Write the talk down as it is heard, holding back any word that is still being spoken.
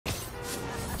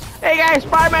Hey guys,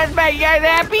 Spiderman's back. You guys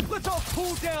happy? Let's all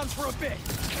cool down for a bit.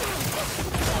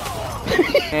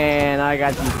 And I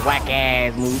got these whack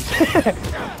ass moves.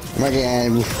 Whack ass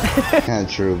moves. Kind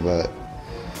of true, but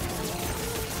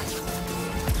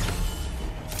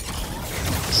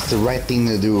it's the right thing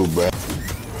to do, bro.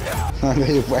 I got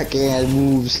your whack ass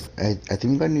moves. I think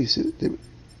we got a new suit.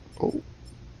 Oh.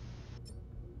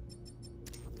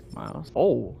 Miles.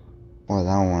 Oh. Oh,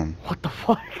 that one. What the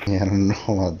fuck? Yeah, I don't know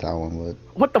about that one, but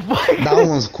what the fuck? that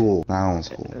one's cool. That one's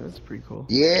cool. That's pretty cool.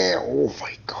 Yeah. Oh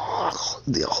my god.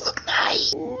 They all look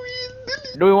nice.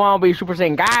 Do we want to be Super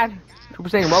Saiyan God? Super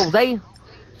Saiyan Rose?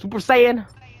 Super Saiyan?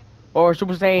 Or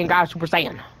Super Saiyan God Super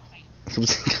Saiyan?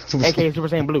 AKA Super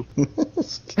Saiyan Blue.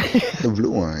 The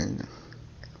blue one.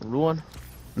 Blue one?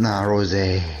 Nah, Rose.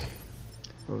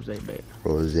 Rose, babe.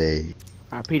 Rose.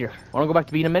 Alright, Peter. Wanna go back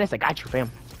to being a menace? I got you, fam.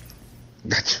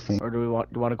 Got you, man. Or do you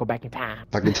want to go back in time?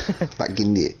 Back in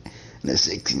the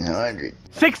 1600.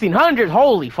 1600?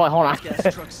 Holy fuck! Hold on. No,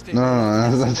 that's not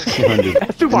 1600.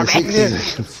 That's too far back.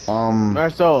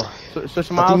 Alright, so Miles.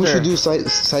 I think we should do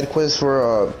side quests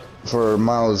for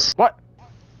Miles. What?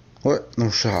 What?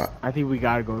 No shot. I think we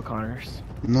gotta go to Connors.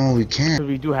 No, we can't. Because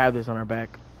we do have this on our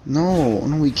back. No,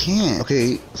 we can't.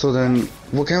 Okay, so then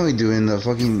what can we do in the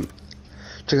fucking?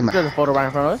 Check the map. There's a photo right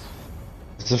in front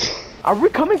of us. Are we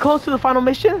coming close to the final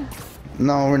mission?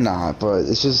 No, we're not, but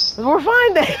it's just... We're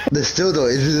fine then. There's still though,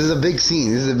 this is a big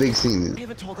scene. This is a big scene. We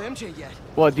haven't told MJ yet.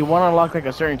 What, do you want to unlock like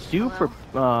a certain suit for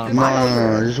No,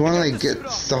 I just want to like get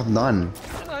stuff done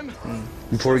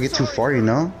before we get too far, you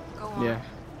know? Yeah.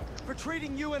 For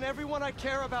treating you and everyone I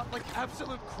care about like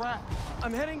absolute crap.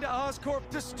 I'm heading to Oscorp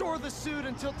to store the suit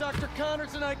until Dr.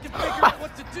 Connors and I can figure out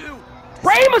what to do.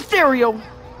 Rey Mysterio!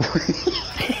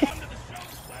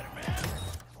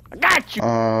 I got you!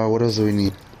 What else do we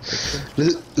need?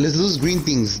 Let's lose green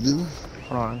things, dude.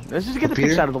 Hold on. Let's just get the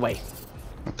picture out of the way.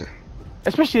 Okay.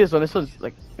 Especially this one. This one's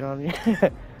like, you know what I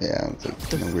mean? Yeah,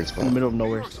 it's in a weird spot. In the middle of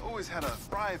nowhere. Always had a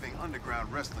thriving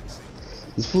underground wrestling scene.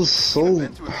 This feels so... I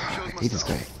hate this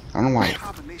guy. I don't know why. A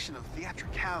combination of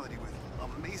theatricality with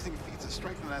amazing feats of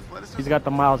strength and athleticism. He's got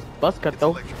the Miles buzz cut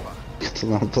though. It's a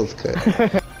long buzz cut.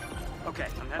 Okay,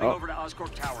 I'm heading over to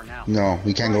Oscorp Tower now. No,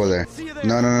 we can't go there.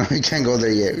 No, we can't go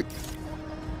there yet.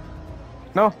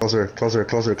 No. Closer.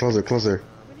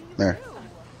 There.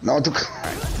 No,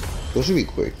 those should be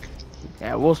quick.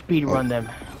 Yeah, we'll speed run them.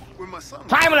 With my son,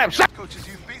 Time lapse. coach's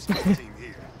youth baseball team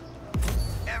here.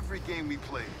 Every game we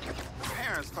played, the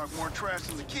parents talk more trash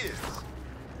than the kids.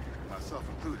 Myself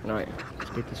included. Alright,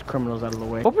 let's get these criminals out of the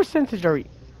way. What percentage are we?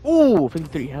 Ooh,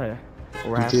 53. Huh?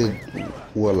 We're We halfway. did,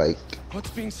 what, like What's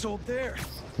being sold there?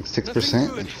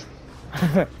 6%?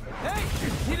 Hey,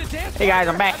 need a dance? Hey guys,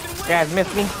 I'm back. You guys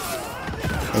missed me?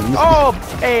 Oh,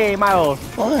 hey, Miles.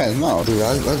 Oh yeah, no, dude,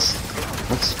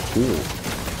 that's cool.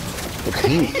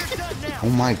 Okay. Oh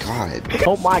my god.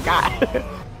 Oh my god.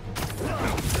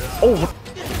 Oh.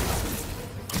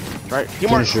 Right.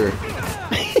 Finisher.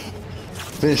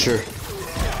 Finisher.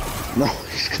 No,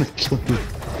 he's gonna kill me.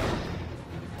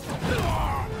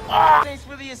 Thanks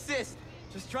for the assist.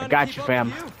 Just trying I got to you, keep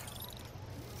fam.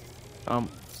 up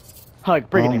with Hug,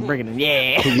 bring it in.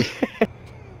 Yeah.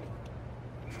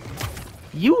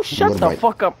 You shut the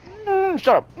fuck up. Shut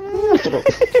up. Shut up.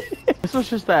 This was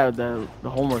just the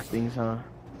homework things, huh?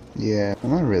 Yeah,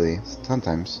 well, not really.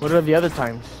 Sometimes. What are the other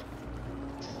times?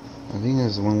 I think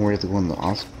there's the one where you have to go in the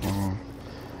Oscar.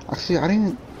 Actually, I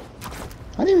didn't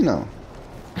even know.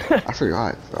 I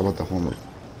forgot about the homework.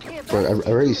 But I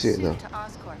already see it though.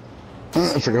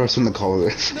 I forgot what's in the call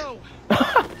there. No.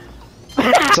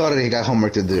 Sorry, I got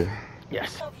homework to do.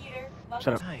 Yes. Hello, Peter.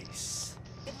 Shut up. Nice.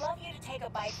 We'd love you to take a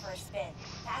bike for a spin.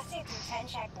 Passing through 10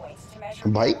 checkpoints to measure A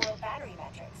bike? real-world battery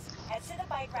metrics. Head to the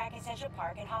bike rack in Central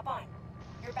Park and hop on.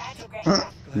 Your badge will grant Huh?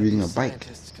 you. Reading a Glad bike.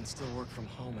 Scientists can still work from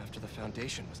home after the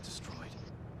foundation was destroyed.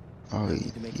 Oh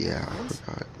Need to make yeah, I plans?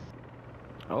 forgot.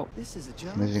 Oh, This is a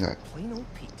job. Imagine that. Plain old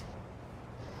Pete.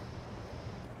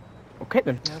 okay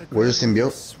then. Now to Where's the grab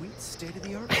symbiote? Sweet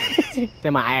state-of-the-art.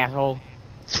 Then my asshole.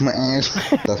 It's my ass.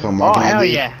 That's what Oh, Mark hell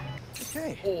did. yeah.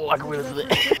 Okay. Oh, I can really feel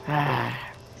it.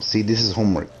 See, this is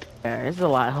homework. Yeah, it's a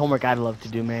lot of homework I'd love to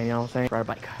do, man. You know what I'm saying? Ride a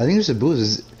bike. I think there's a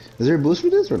boost. Is there a boost for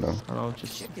this or no? I don't know,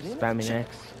 just spamming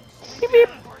X. Beep beep.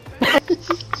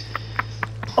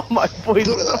 Oh my boy, what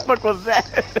the fuck was that?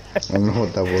 I don't know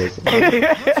what that was.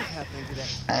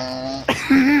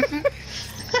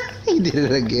 He did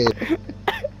it again.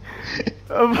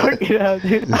 Oh fucking hell,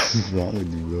 dude. This is wrong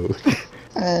with you,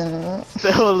 bro.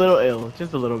 Still a little ill,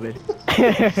 just a little bit.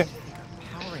 Powering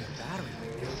a battery.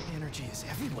 Energy is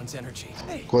everyone's energy.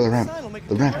 Hey, Go to the ramp. sign will make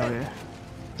The a ramp. Oh yeah.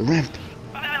 The ramp.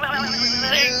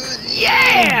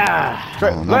 Yeah!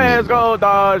 Oh, Let's go,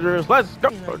 Dodgers. Let's go.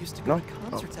 You know, I used to go to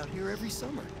concerts out here every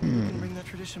summer. We can bring that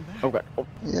tradition back. Okay. Oh,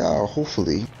 Yeah,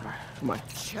 hopefully. come on.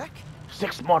 Check.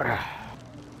 6 more.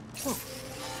 Oh,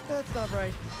 that's not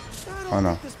right. I don't Oh, no.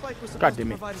 think this bike was God supposed to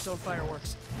damn it. provide its own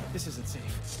fireworks. This isn't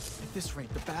safe. At this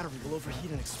rate, the battery will overheat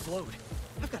and explode.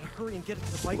 I've got to hurry and get it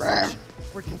to the bike station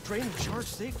where it can drain the charge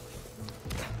safely.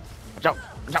 Jump.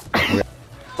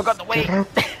 Look out the way. Get out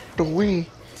the way.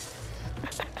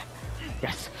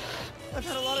 Yes. I've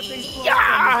had a lot of things blow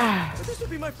Yeah! up, but this would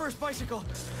be my first bicycle.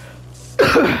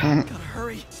 Gotta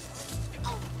hurry.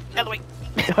 Out of the way.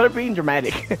 They're being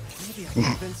dramatic. Maybe I can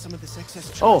prevent some of this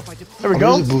excess charge Oh, by there we Oh,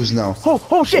 go. there's a boost now.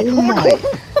 Oh shit. Oh Oh my my.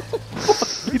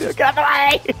 god. Get out the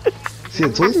way. See, I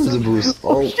told you it was a boost.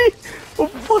 Oh Oh, shit. Oh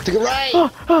fuck. take it right.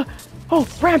 Oh,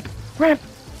 ramp. I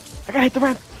gotta hit the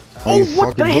ramp. Oh, you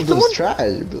what? Did I hit fucking built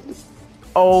someone? this trash.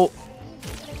 Oh.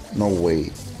 No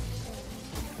way.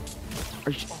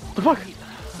 Are you, the fuck?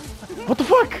 What the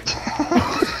fuck?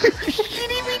 She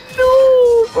didn't even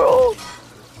know, bro.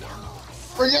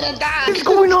 We're gonna die. What's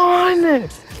going on?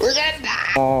 We're gonna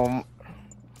die. Um.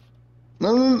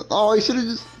 No. Oh, I should have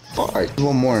just. Fuck.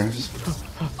 One more.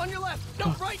 On your left.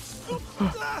 No, right.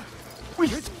 Ah.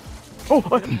 Oh,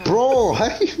 Bro,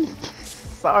 hey.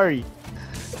 sorry.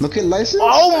 Look at license.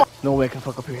 Oh my. No way I can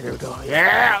fuck up here. There we go.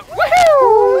 Yeah. Woohoo!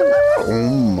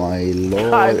 Oh my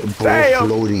lord. God Bro, damn.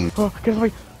 floating. Oh, get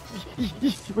away.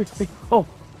 Wait. Oh.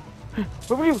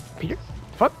 Where were you, Peter?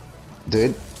 Fuck.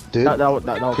 Dude. That was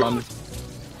on me.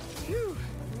 Phew.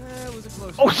 That was a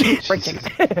close Oh one. shit. Break Jesus.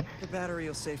 it. The battery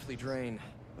will safely drain,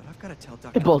 but I've got to tell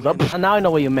Dr. It blows up. Quinn. Now I know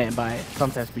what you meant by it.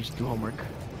 Sometimes we just do homework.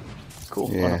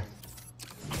 Cool. Yeah.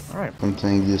 Alright.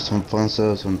 Sometimes you do some fun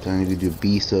stuff, sometimes you do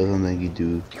B stuff, sometimes you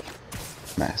do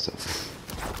math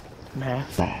stuff.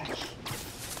 Math.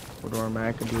 Math. What do our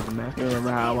math can do with math? You remember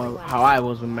how I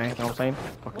was with math, you know what I'm saying?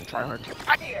 Fucking try hard.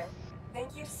 Here.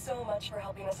 Thank you so much for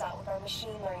helping us out with our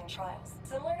machine learning trials.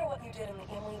 Similar to what you did in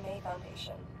the Emily May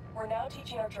Foundation, we're now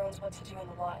teaching our drones what to do in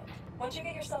the wild. Once you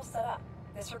get yourself set up,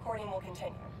 this recording will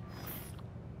continue.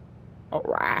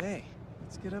 Alright. Hey,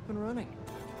 let's get up and running.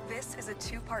 This is a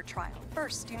 2-part trial.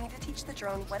 First, you need to teach the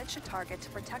drone what it should target to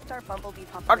protect our bumblebee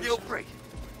population. Great.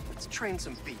 Let's train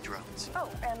some bee drones. Oh,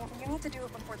 and you need to do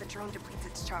it before the drone depletes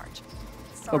its charge.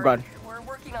 Sorry, Oh god. we're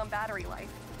working on battery life.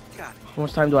 Got it. How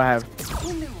much time do I have?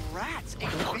 Who knew rats ate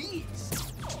bees?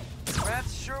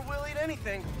 Rats sure will eat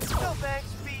anything. No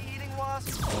thanks, bee-eating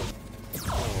wasps.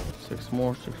 6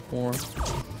 more.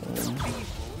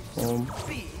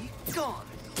 Bee gone.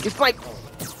 It's like.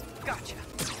 Gotcha.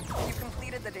 You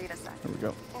completed the data set. There we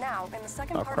go. Now, in the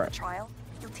second Oh, part crap. of the trial,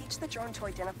 you'll teach the drone to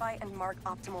identify and mark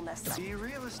optimal nest sites. Be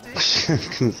realistic.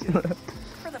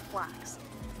 For the flags,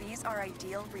 these are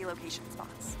ideal relocation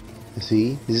spots.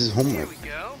 See, this is Here homework. we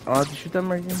go. Oh, I have to shoot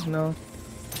them right here? No.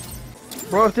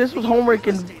 Bro, if this was homework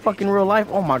in fucking real life,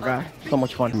 oh my god. So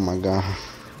much Oh fun. my god.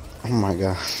 Oh my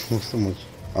god. There's so much.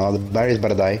 The battery's about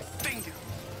to die. Bingo.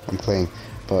 I'm playing.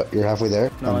 But you're halfway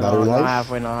there. No, on battery not life?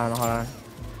 halfway. No, hold on.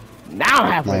 Now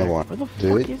I'm halfway. Now you there. want. Where the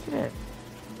Do fuck it. is it?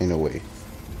 Ain't no way.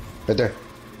 Right there.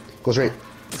 Go straight.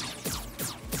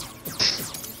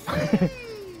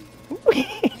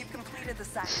 You've completed the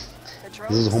set. The drone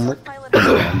This is homework.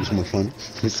 self-piloted- I'm so much fun.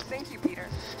 This Thank you, Peter.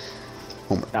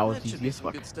 homework. That was That should easy be as some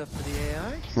fuck. good stuff for the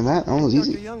AI. And that was Dr.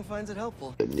 easy. Young finds it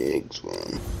helpful. The next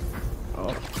one.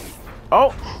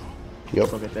 Oh!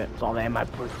 Yup. Look at that. It's all that in my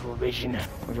peripheral vision.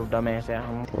 Where's your dumb ass at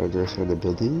home? Right there, side of the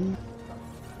building.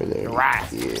 Right there.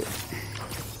 Right. Yeah. I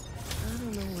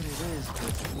don't know what it is,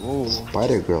 but Whoa.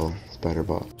 Spider girl. Spider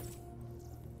bot.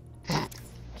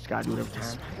 Just gotta do it every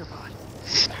time.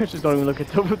 Just don't even look at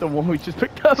the one we just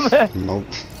picked up. Nope.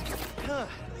 huh,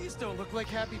 these don't look like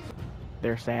happy.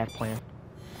 They're sad playing.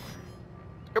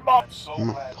 Your ball. So Oh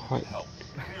my glad we God. could help.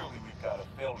 Clearly we've got a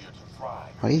failure to try.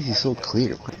 Why is he so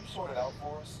clear? You sorted out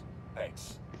for us?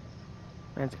 Thanks.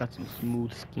 Man's got some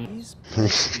smooth skin. These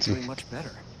plants should be doing much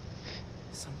better.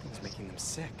 Something's making them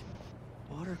sick.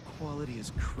 Water quality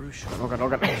is crucial. Oh god, oh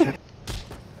god.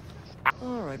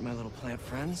 All right, my little plant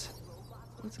friends.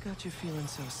 What's got you feeling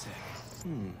so sick?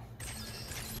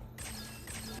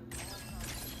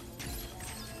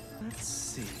 Let's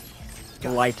see.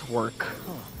 Light work.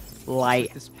 Huh.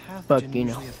 Light This pathogen fucking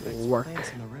usually affects work.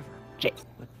 plants in the river, J.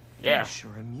 but Yeah. they're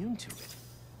sure immune to it.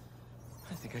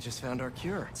 I think I just found our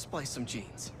cure. Splice some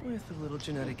genes. With a little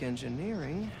genetic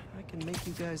engineering, I can make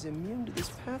you guys immune to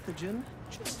this pathogen,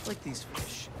 just like these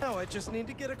fish. Now I just need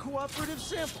to get a cooperative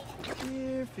sample.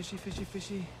 Here, fishy, fishy,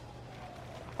 fishy.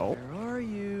 Oh. Where are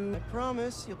you? I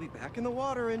promise you'll be back in the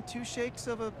water in 2 shakes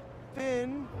of a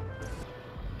fin.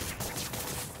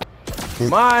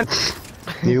 Come on.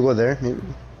 Maybe go there, maybe.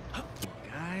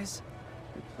 Guys,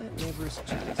 your plant neighbor's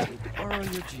genes need to borrow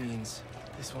your genes.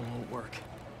 This one won't work.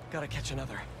 Gotta catch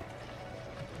another.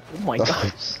 Oh my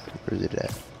god. Where's it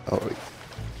at? Oh, wait.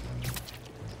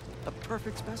 A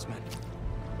perfect specimen.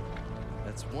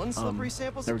 That's one slippery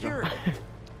sample there we go. secured.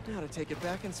 Now to take it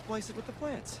back and splice it with the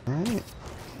plants. Alright.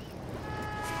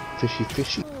 Fishy,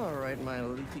 fishy. Alright, my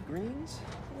leafy greens.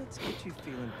 Let's get you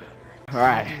feeling better.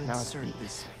 Alright, Now insert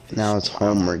this fish Now it's down.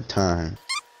 homework time.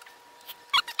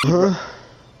 Huh?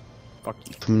 Fuck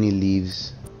you. Too many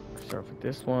leaves. Start with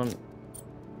this one.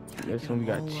 This one we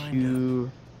got All lined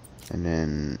 2. And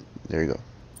then, there you go.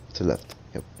 To the left.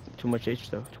 Yep. Too much H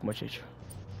though. Too much H.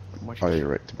 Too much Oh, H. you're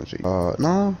right. Too much.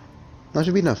 No. No,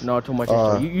 should be enough. No, too much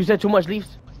H. You said too much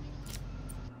leaves?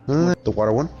 No. The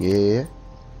water one? Yeah.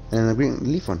 And the green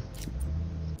leaf one.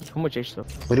 Too much H though.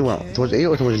 What do you want? Too much A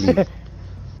or too much leaf?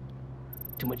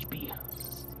 Too much B.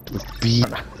 Too much B.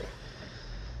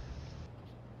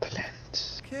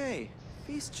 Plants. Okay,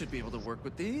 Feast should be able to work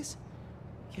with these.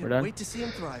 We're Can't done? wait to see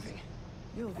him thriving.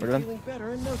 You'll be We're done? feeling better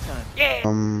in no time.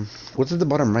 Yeah! What's at the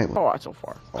bottom right? Oh, that's so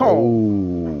far.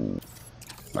 Oh.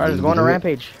 Alright, let's go on a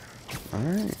rampage.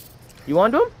 Alright. You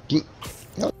want to do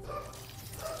him?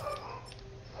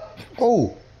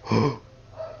 Oh.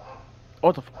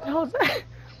 What the hell is that?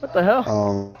 What the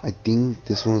hell? I think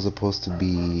this one's supposed to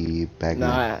be back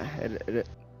Nah, it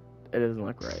doesn't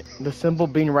look right. The symbol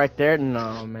being right there?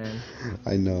 No, man.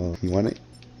 I know. You want it?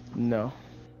 No.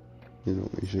 You know,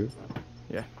 you sure?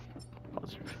 Yeah.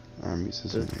 Positive.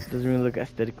 Doesn't Doesn't even look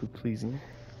aesthetically pleasing.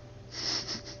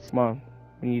 Come on.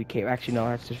 We need a cape. Actually, no,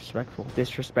 that's disrespectful.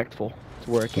 Disrespectful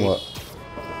to wear a cape. What?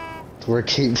 To wear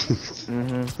cape?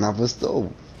 Not for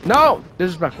stove. No!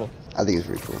 Disrespectful. I think it's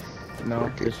pretty cool. No,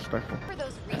 disrespectful. For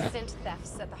those recent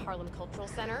thefts at the Harlem Cultural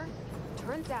Center,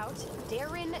 turns out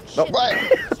Darren No, Shin- what?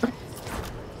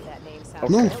 That name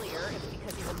sounds No. familiar. It's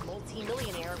because he's a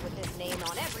multi-millionaire with his name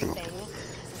on everything.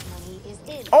 His money is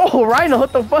in. Oh, Rhino,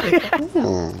 what the fuck?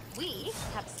 Oh. We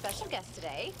have a special guest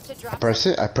today to drop. Press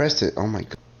it? I pressed it. Oh my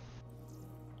god.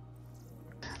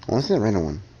 I want to see that random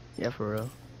one. Yeah, for real.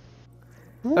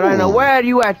 Rhino, where are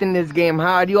you at in this game, huh?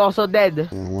 Are you also dead?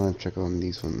 I want to check on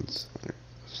these ones.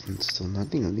 Still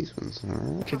nothing on these ones.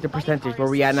 Alright. Check the percentage where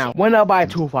we at now. Went up by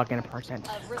 2 fucking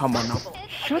 %. Come on now.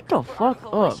 Shut the fuck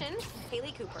up.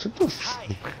 Haley Cooper. Shut the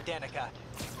Hi, Danica.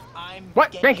 I'm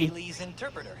What? Genki Frankie? Lee's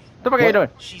interpreter. What the fuck are you doing?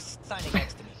 She's signing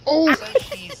next to me. Oh! Says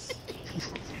she's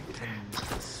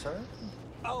concerned?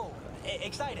 Oh,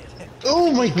 excited.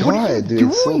 Oh my god, dude.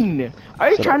 It's so... Doing? Are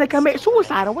you Shut trying to up. commit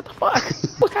suicide or what the fuck?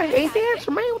 What kind of ain't the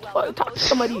answer, man? What the fuck? Talk to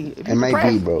somebody. If It you're might be,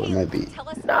 depressed. bro. It might be. Tell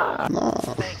us Nah. Nah.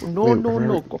 No, Wait, no, wait,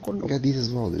 no. wait. Coco, no. I got these as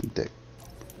well, dude. Dick.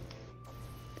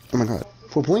 Oh my god.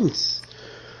 4 points.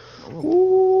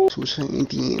 Ooh. Suicide ain't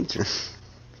the answer.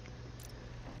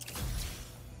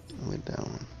 Wait, that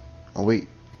one. Oh, wait.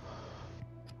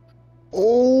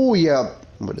 Oh, yeah.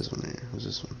 What is one here? What's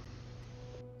this one?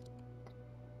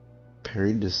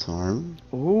 Parry disarm.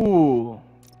 Ooh.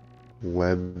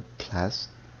 Web plast.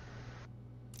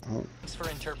 Oh. Thanks for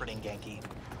interpreting, Genki.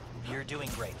 You're doing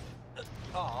great.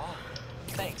 Aw,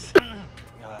 thanks.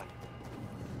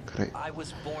 Could I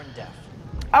was born deaf.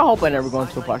 I hope I never go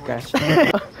into a podcast.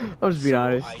 I'm just being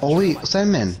honest. Oh, wait.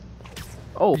 Sandman.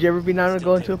 Oh, did you ever be down to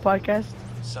go into a podcast?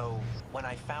 So when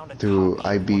I found a Dude, copy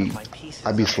I'd of one be of my pieces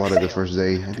I'd be of slaughtered the first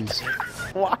day. I'd be...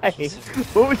 Why?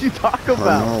 What would you talk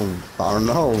about? I don't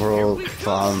know, bro.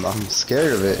 So I'm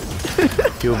scared of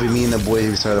it. You'll be me and the boy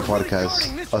who started a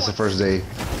podcast. Us the first day.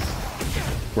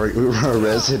 We were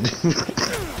arrested.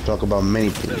 Talk about many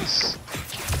things.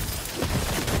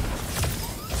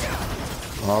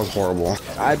 Oh, that was horrible.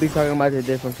 I'd be talking about the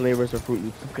different flavors of Fruit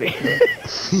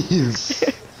Loops.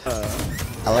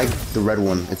 I like the red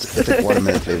one. It's like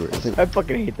watermelon flavor. It's like, I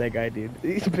fucking hate that guy, dude.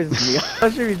 He's pissing me off. I'm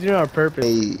not sure he's doing it on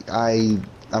purpose.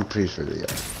 I'm pretty sure they are.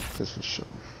 That's for sure.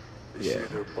 They say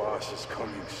their boss is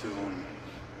coming soon,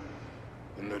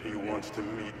 and that he wants to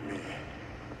meet me.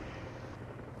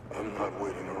 I'm not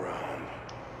waiting around.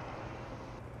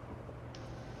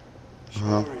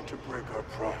 Sorry to break our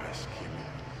promise, Kimi.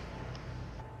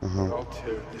 But I'll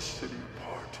tear this city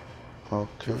apart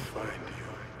Okay. to find you.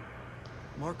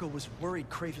 Marco was worried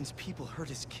Kraven's people hurt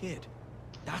his kid.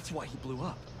 That's why he blew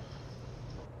up.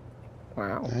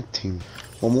 Wow. That team.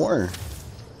 One more.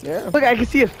 Yeah. Look, I can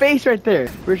see a face right there.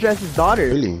 Rich Ass's daughter.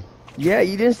 Really? Yeah,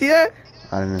 you didn't see that?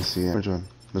 I didn't see it. Which one?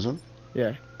 This one?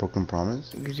 Yeah. Broken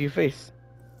Promise? You can see your face.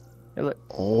 Hey, look.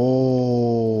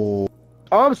 Oh.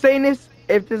 All I'm saying is,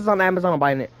 if this is on Amazon, I'm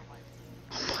buying it.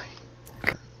 Oh my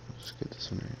god. Let's get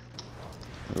this one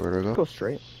here. Where do I Go go?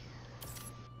 straight.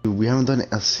 Dude, we haven't done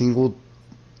a single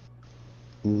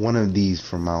one of these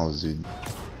for miles, dude.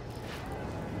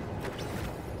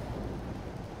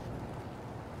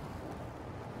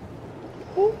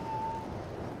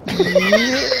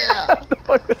 Yeah! What the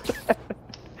fuck was that?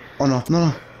 Oh no,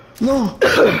 no, no, no,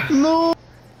 no!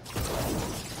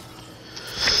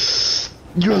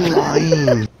 You're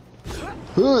lying!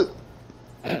 What?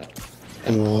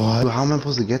 How am I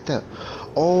supposed to get that?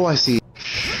 Oh, I see.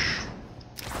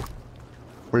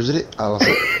 Where's it? I lost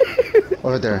it.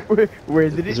 Oh, right there. Where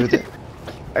is it? It's right there.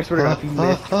 I swear to God, if you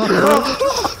missed.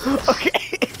 Okay.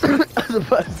 I was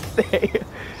about to say.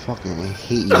 Fucking, I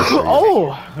hate you. Oh,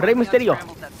 Rey Mysterio.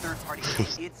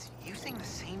 It's using the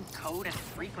same code and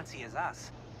frequency as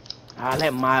us. I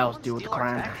let Miles deal with the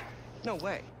crime. No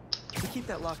way. We keep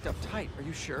that locked up tight. Are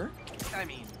you sure? I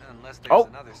mean, unless there's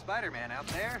another Spider-Man out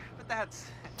there, but that's...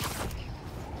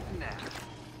 Nah.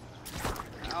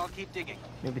 I'll keep digging.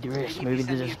 Maybe there is. Maybe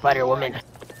there's a Spider-Woman.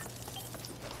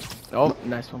 Oh,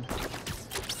 nice one.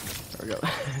 There we go.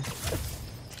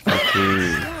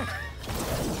 Okay.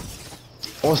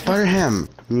 Oh, Spider-Ham.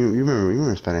 You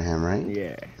remember Spider-Ham, right?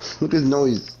 Yeah. Look at his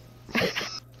nose. Look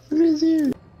at his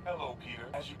ear. Hello, Peter.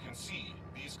 As you can see,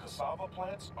 these cassava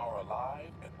plants are alive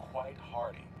and quite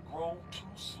hardy. Grow too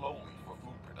slowly for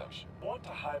food production. Want to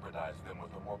hybridize them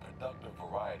with a more productive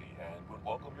variety and would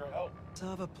welcome your help.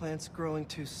 Cassava plants growing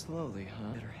too slowly,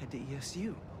 huh? Better head to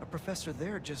ESU. A professor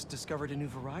there just discovered a new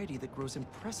variety that grows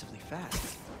impressively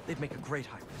fast. They'd make a great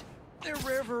hybrid. Their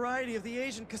rare variety of the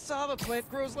Asian cassava plant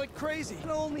grows like crazy.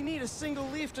 It'll only need a single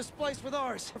leaf to splice with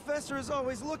ours. Professor is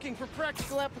always looking for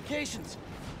practical applications.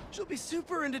 She'll be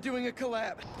super into doing a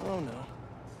collab. Oh no.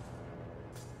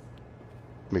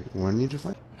 Wait, what need to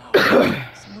find? No.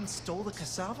 Someone stole the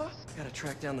cassava? Gotta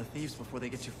track down the thieves before they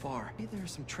get too far. Maybe there are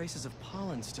some traces of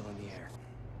pollen still in the air.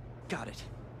 Got it.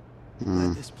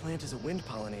 This plant is a wind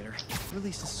pollinator. It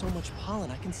releases so much pollen,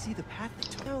 I can see the path they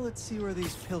took. Now let's see where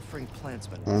these pilfering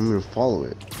plantsmen I want me to follow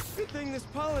it. Good thing this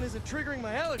pollen isn't triggering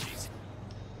my allergies.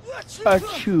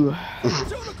 Achoo.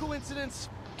 Total coincidence.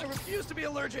 I refuse to be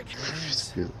allergic.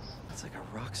 It's It's like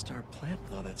a rock star plant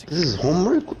with all that. This is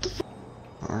homework? What the f?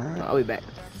 Alright. I'll be back.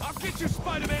 I'll get you,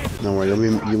 Spider-Man. Don't worry,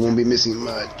 you won't be missing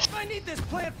much. I need this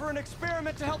plant for an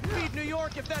experiment to help feed New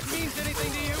York, if that means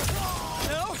anything to you.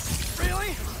 No?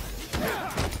 Really?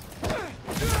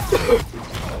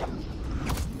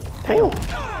 Damn.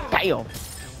 Damn.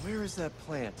 Where is that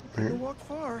plant? Where? Didn't walk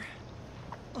far.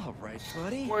 All right,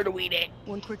 buddy. Where do we eat it?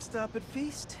 One quick stop at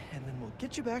Feast, and then we'll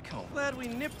get you back home. Glad we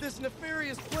nipped this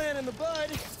nefarious plan in the bud.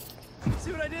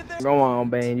 See what I did there? Go on,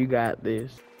 Bane. You got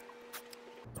this.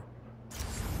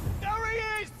 There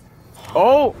he is!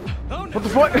 Oh! Oh, What the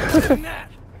fuck?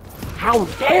 How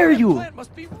dare you Plant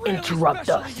must be really interrupt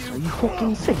special us? to Are you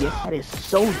fucking serious? That is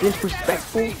so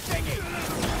disrespectful.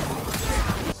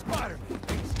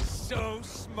 Spider-Man, so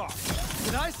smart.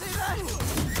 Did I say that?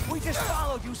 We just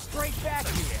followed you straight back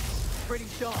here. Pretty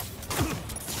dumb.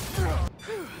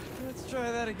 Let's try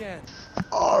that again.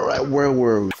 Alright, where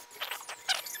were we?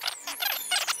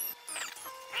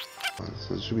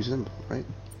 So it should be simple, right?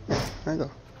 There you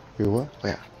go. Wait, what? Oh,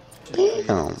 yeah.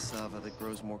 Damn. Cassava that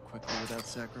grows more quickly without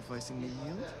sacrificing the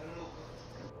yield.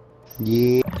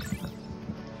 Yeah.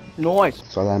 Noise.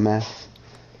 Saw that math?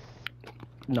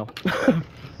 No.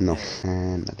 No.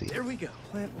 And nothing. There we go.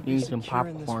 Plant will Need be some secure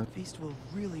in this popcorn. Feast will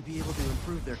really be able to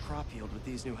improve their crop yield with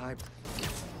these new hybrids.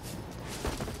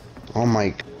 Oh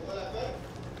my.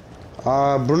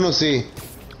 Bruno C.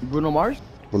 Bruno Mars?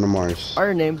 Bruno Mars.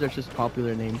 Our names are just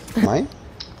popular names. Mine?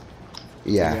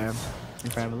 Yeah.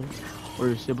 Your family. Or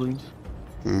your siblings.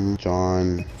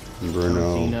 John,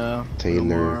 Bruno, Cena, Bruno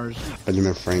Taylor, Mars.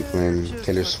 Benjamin Franklin,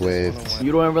 Taylor Swift.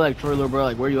 You don't ever like Troy, little bro.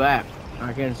 Like, where you at?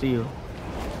 I can't see you.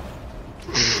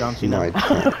 John Cena. No, I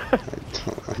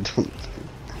don't.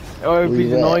 Or if Where he's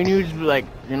you at? annoying you, just be like,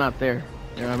 you're not there.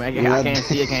 You know what I mean? I can't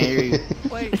see, I can't hear you.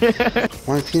 Wait,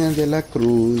 Martina de la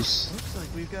Cruz. looks like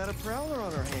we've got a prowler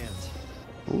on our hands.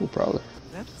 Ooh, probably.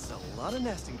 That's a lot of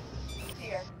nesting.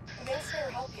 Here, thanks for your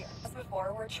help here. As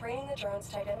before, we're training the drones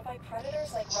to identify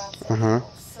predators like rats and Uh-huh.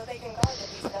 beetles, so they can guard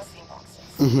these nesting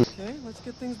boxes. Okay, let's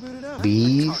get things booted up.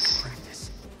 Bees.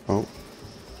 Oh.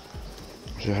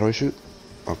 So how do I shoot?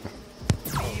 Okay.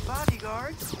 The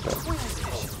bodyguard. Women's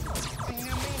edition. A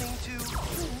new meaning to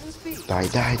women's bee. Die,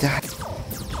 die, die.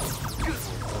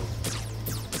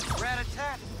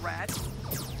 Rat-a-tat, rat.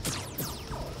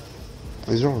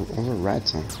 These are all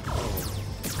rats, huh?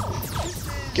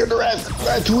 Get the rat!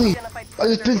 Ratatouille! I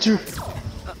just pinched her!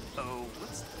 Uh-oh,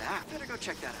 what's that? Better go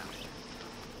check that out.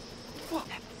 Whoa,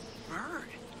 that bird.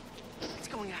 It's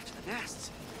going after the nests.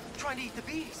 Trying to eat the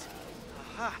bees.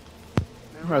 Aha.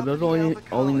 Now Are those up in the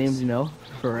only albacoas. names you know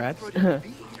for rats? Bee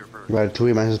eater bird.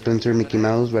 Ratatouille, Master Splinter, Mickey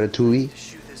Mouse, Ratatouille.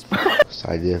 Shoo this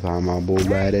Side if I'm a bull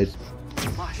rabbit.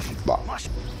 mush. Bah. Mush.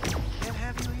 Can't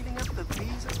have you eating up the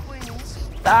bees and queens.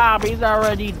 Stop, he's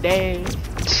already dead.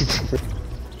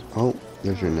 Oh,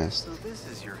 there's your nest. So this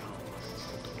is your home.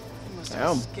 You must Damn.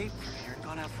 have escaped from here and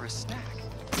gone out for a snack.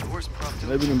 The worst problem.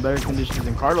 Living in better conditions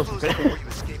than Carlos. Close before you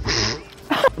escape from me.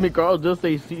 I mean, Carlos just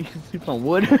say he sleeps on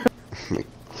wood. Wait,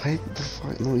 what the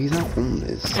fuck? No, he's not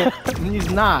homeless.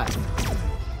 He's not.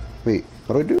 Wait,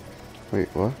 what do I do? Wait,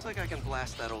 what? Looks like I can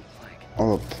blast that old plank.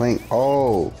 Oh, the plank.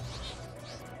 Oh.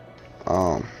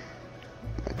 My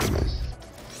goodness.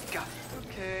 Got it.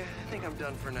 Okay, I think I'm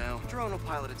done for now. Drone will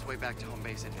pilot its way back to home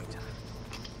base in no time.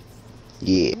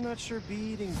 Yeah. I'm not sure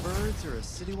bee-eating birds are a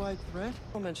citywide threat.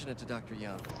 I'll mention it to Dr.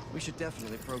 Young. We should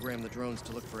definitely program the drones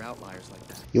to look for outliers like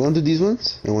that. You want to do these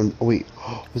ones? You want? Oh wait.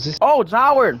 What's this? Oh, it's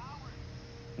Howard.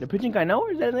 The pigeon guy know?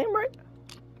 Is that his name, right?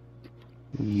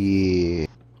 Yeah.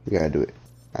 We gotta do it.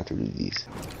 I have to do these.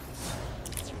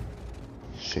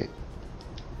 Shit.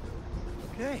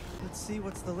 Okay, let's see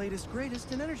what's the latest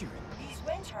greatest in energy. These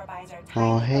wind turbines are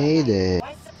Oh, tiny, hey but there.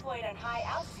 once deployed on high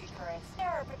altitude currents, they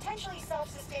are a potentially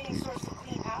self-sustaining source of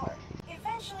clean power.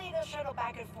 Eventually, they'll shuttle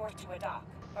back and forth to a dock.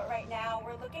 But right now,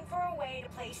 we're looking for a way to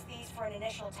place these for an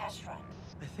initial test run.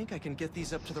 I think I can get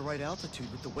these up to the right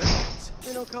altitude with the wind blades.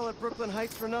 They don't call it Brooklyn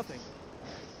Heights for nothing.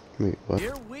 Wait, what?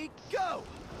 Here we go!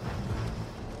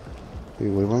 Wait,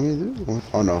 what do you want me to do? What?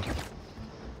 Oh no.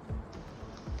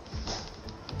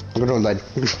 My controller died.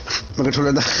 My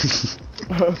controller died.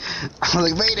 I'm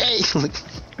like, Mayday! I'm like,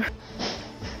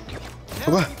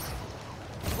 what?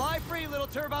 Fly free, little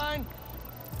turbine!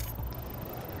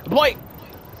 Boy,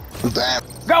 Damn!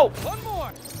 go! One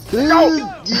more! Go!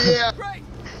 Go! Yeah! Great!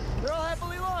 They're all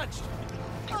happily launched!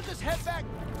 I'll just head back.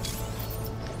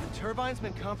 The turbine's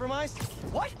been compromised?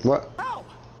 What? What? How?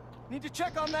 Need to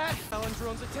check on that. Allen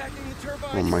drones attacking the turbine.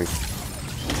 Oh my.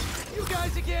 You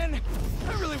guys again!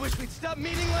 I really wish we'd stop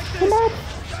meeting like this. Come on.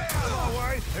 Stay out of our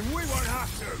way, and we won't have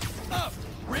to. Oh,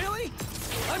 really?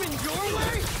 I'm in your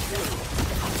way?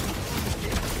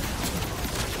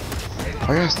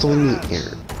 Why are you still in the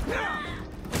air?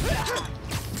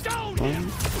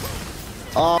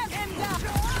 Oh.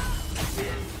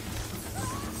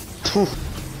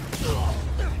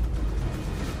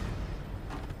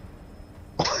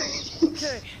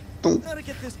 Okay, Don't. gotta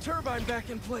get this turbine back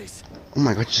in place. Oh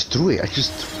my god, I just threw it. I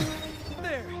just threw it.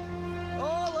 There,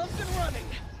 all up and running.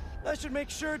 I should make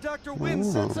sure Dr. Wynn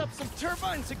sets up some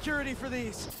turbine security for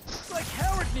these. It's like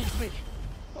Howard needs me.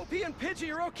 Hope he and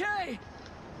Pidgey are okay.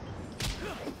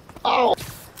 Oh.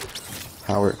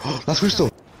 Howard. Last crystal.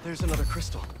 There's another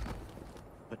crystal.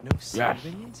 But no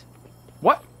salvinians?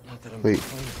 What? Not that I'm Wait.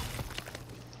 complaining.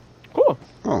 Cool.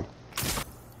 Oh.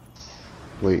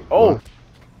 Wait. Oh. What?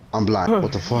 I'm blind.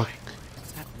 What the fuck?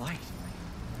 That light.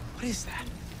 What is that?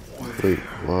 Wait.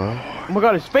 What? Oh my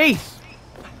god, his face!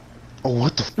 Oh,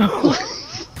 what the fuck?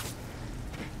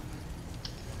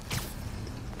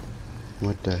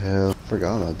 What the hell?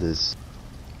 Forgot about this.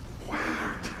 Who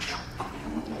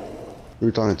are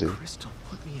you talking to? Crystal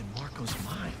put me in Marco's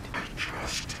mind.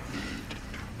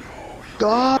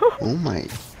 God! Oh my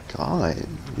god.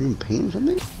 You in pain or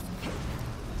something?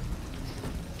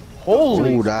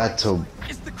 Holy. Oh, that's a...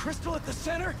 Is the crystal at the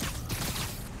center?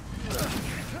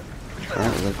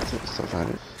 Alright, that's about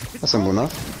it. That's simple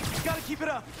enough. Gotta keep it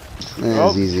up. Yeah,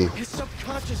 it's easy. His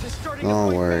subconscious is starting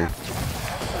Don't to worry.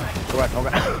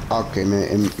 Okay, man,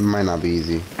 it might not be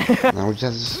easy. Now we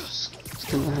just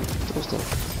gonna have to throw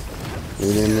stuff.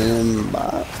 And then,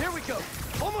 bye. There we go.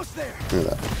 Almost there. Look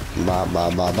at that. Bye,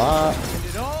 bye, bye, bye. And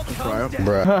it all comes down.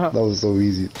 Bruh, that was so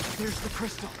easy. There's the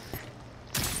crystal.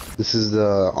 This is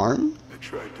the arm? I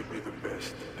tried to be the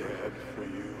best dad for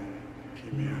you,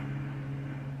 Kimia.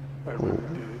 I really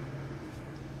did.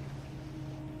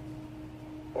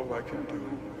 All I can do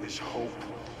is hope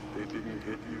they didn't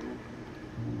hit you,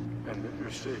 and that you're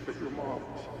safe at your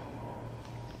mom's.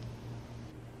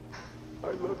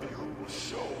 I love you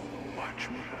so much,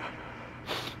 Mia.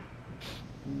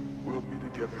 We'll be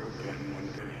together again one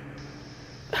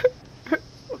day.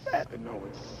 I know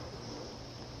it.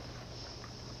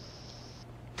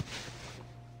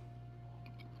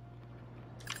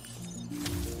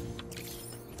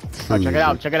 Oh, check it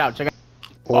out, check it out, check it out.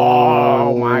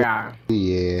 Oh my god.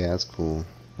 Yeah, that's cool.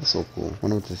 That's so cool.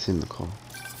 Wonder what this in the call.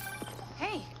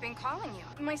 Hey, been calling you.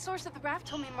 My source at the raft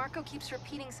told me Marco keeps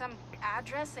repeating some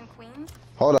address in Queens.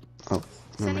 Hold up. Oh,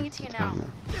 Sending it to you now.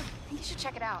 I think you should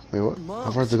check it out. Wait, what?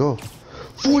 How far does it go?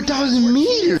 4,000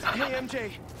 meters! Hey,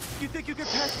 MJ. You think you could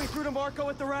pass me through to Marco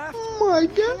at the raft? Oh my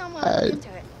Hang on while I look god. into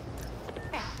it.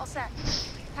 Okay, all set.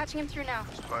 Patching him through now.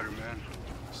 Spider-Man,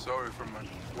 sorry for my,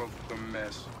 well, the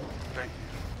mess. Thank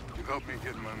you. You helped me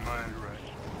get my mind right.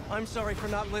 I'm sorry for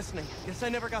not listening. Guess I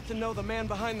never got to know the man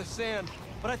behind the sand.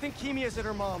 But I think Kimia's at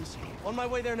her mom's. On my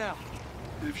way there now.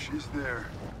 If she's there,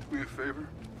 do me a favor.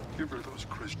 Give her those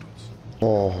crystals.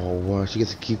 Oh, wow, she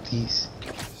gets to keep these.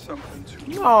 Something to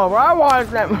No, bro, I want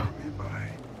them. me by.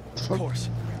 Of course.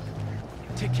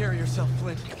 Take care of yourself,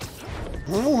 Flint.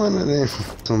 I don't want to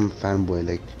some fanboy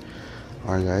like,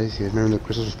 alright guys, you guys remember the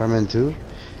crystals from Spider-Man 2?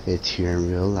 It's here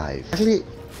in real life. Actually,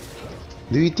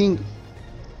 do you think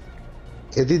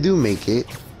if they do make it,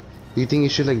 do you think it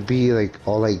should like be like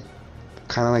all like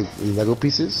kind of like Lego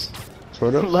pieces,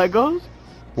 sort of? Legos?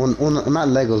 Well, not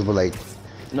Legos, but like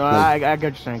No, like, I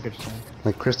get you saying, get you saying.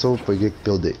 like crystal, but you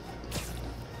build it.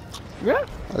 Yeah.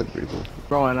 That'd be pretty cool.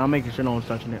 Bro, and I'm making sure no one's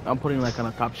touching it. I'm putting it like on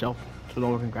a top shelf so no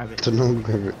one can grab it. So no one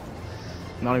grab it.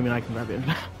 Not even I can grab it.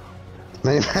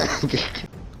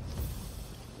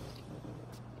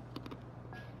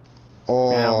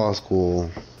 Oh, Damn. that's cool.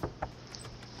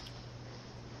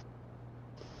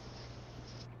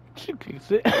 She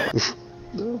kicks it.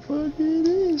 The fuck it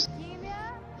is?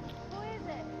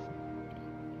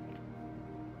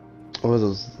 Oh,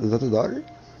 is that the daughter?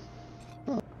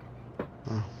 Oh.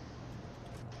 Oh.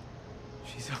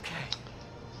 She's okay.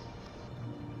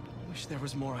 Wish there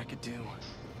was more I could do.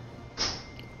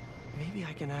 Maybe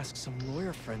I can ask some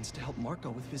lawyer friends to help Marco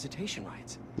with visitation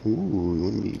rights. Ooh, you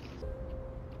want me?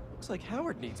 Looks like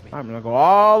Howard needs me. I'm gonna go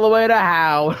all the way to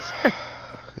Howard.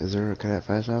 Is there a kind of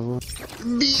fast travel?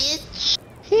 Bitch!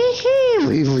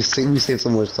 we saved so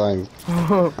much time.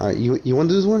 Alright, you want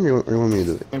to do this one or you want me to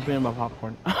do it? I'm feeling my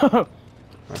popcorn. Alright,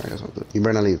 I guess I'll do it. You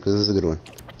better not leave because this is a good one.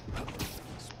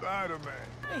 Spider-Man.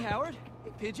 Hey, Howard.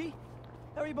 Hey, Pidgey.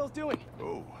 How are you both doing?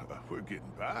 Oh, we're getting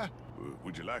by.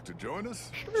 Would you like to join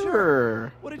us?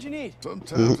 Sure. What did you need?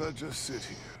 Sometimes I just sit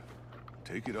here,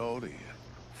 take it all in.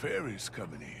 Fairies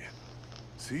coming in.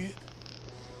 See it?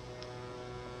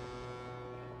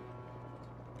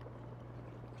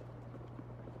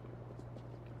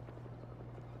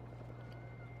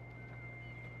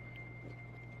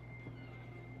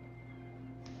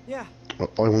 Yeah. Oh,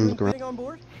 I want to look around. Getting on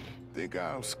board? Think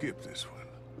I'll skip this one.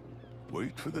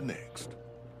 Wait for the next.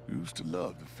 Used to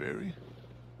love the ferry.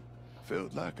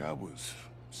 Felt like I was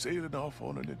sailing off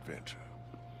on an adventure.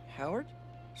 Howard?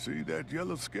 See that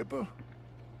yellow skipper?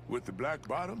 With the black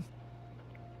bottom?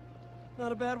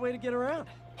 Not a bad way to get around.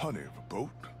 Honey of a boat.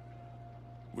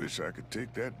 Wish I could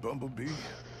take that bumblebee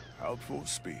out for a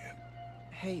spin.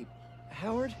 Hey,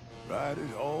 Howard? Ride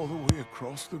it all the way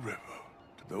across the river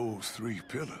to those 3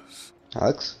 pillars.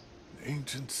 Alex? An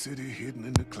ancient city hidden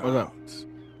in the What's up? clouds.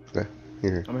 Okay,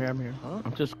 here. I'm here. Huh?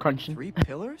 I'm just crunching. 3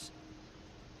 pillars?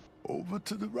 Over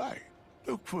to the right.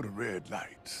 Look for the red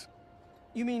lights.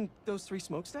 You mean those 3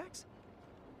 smokestacks?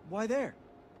 Why there?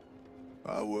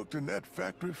 I worked in that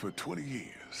factory for 20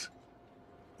 years.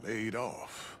 Laid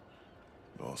off.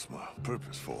 Lost my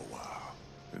purpose for a while.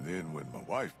 And then when my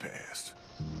wife passed,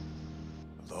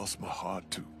 I lost my heart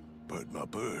too. But my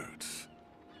birds,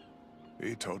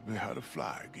 they taught me how to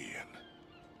fly again.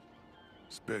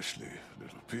 Especially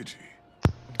little Pidgey.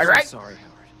 All right. Sorry,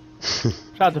 Howard.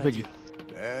 Shout out to Pidgey.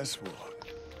 That's one.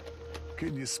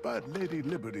 Can you spot Lady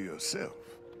Liberty herself?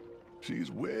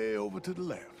 She's way over to the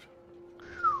left.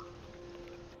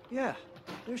 Yeah,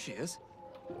 there she is.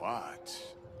 Watch.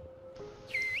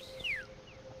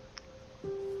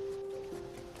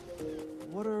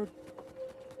 What are...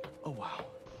 Oh, wow.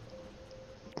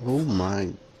 Oh my.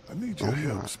 I need your Oh,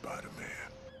 help, my. Spider-Man.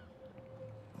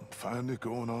 I'm finally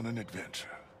going on an adventure.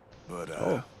 But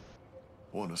I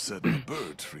want to set my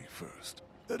birds free first.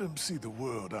 Let them see the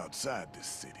world outside this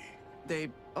city. They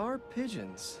are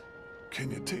pigeons.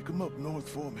 Can you take them up north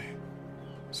for me?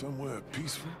 Somewhere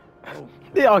peaceful? Oh,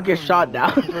 They all get shot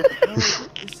down. Howard,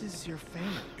 this is your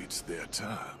family. It's their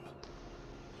time.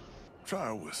 Try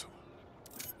a whistle.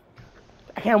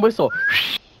 I can't whistle.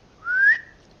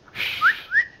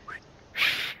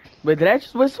 Wait, did I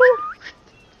just whistle?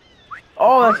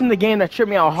 Oh, that's in the game that tripped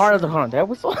me out hard as a hunt. Did I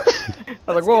whistle? I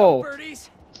was like, whoa. Birdies.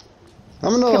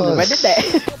 I'm I can't believe I did that.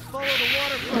 Follow the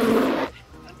water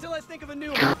until I think of a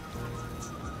new one.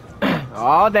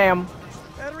 Oh, damn.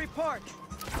 Battery Park.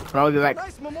 I'll be back.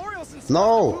 Nice memorials and stuff.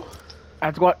 No! I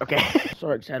have to go out. Okay.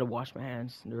 Sorry, I just had to wash my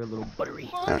hands. They're a little buttery.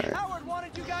 Bonnie, Howard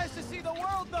wanted you guys to see the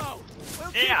world, though.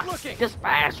 We'll keep looking. Just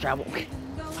fast travel.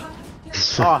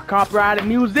 Oh, copyrighted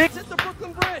music. It's at the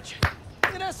Brooklyn Bridge.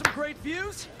 It has some great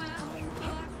views.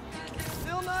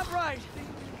 Still not right.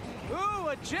 Ooh,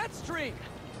 a jet stream.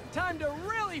 Time to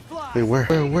really fly. Wait, where?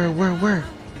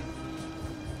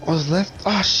 Oh, it's left?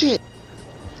 Oh, shit!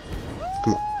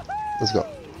 Come on, let's go.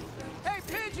 Hey,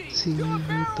 Pidgey.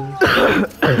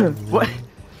 What?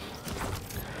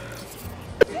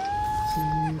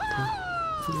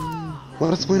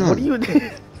 What's going on? What are you doing?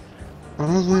 I don't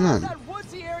know what's going on. That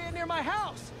woodsy area near my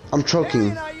house. I'm Harry choking.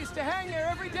 and I used to hang there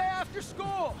every day after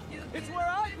school. It's where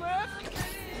I'd live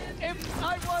if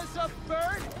I was a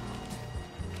bird.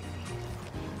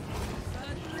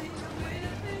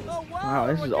 Oh, Wow,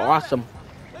 this we is got it. awesome.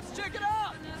 Let's check it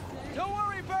out. Don't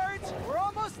worry, birds. We're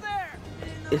almost there.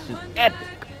 This is epic.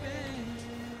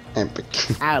 Epic.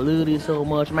 I love this so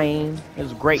much, man.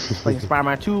 It's great playing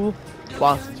Spider-Man 2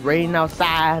 whilst it's raining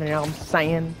outside, you know what I'm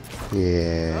saying?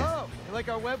 Yeah. Oh, you like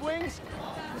our web wings?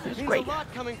 It's Means great. a lot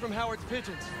coming from Howard's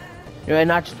pigeons. You know, and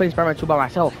not just playing Spider-Man 2 by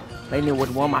myself. Playing it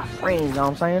with one of my friends, you know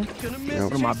what I'm saying? Gonna miss Yeah.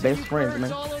 One of my chasing best friends, birds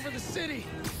man. all over the city.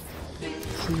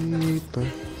 Super,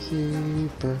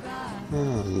 super.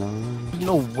 There's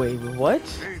no way, what?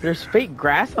 There's fake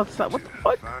grass outside, what the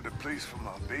fuck? Find a place for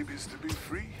my babies to be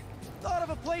free. Thought of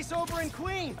a place over in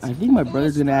Queens. I think my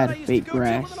brother's gonna add I used to fake go to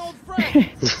grass with an old friend.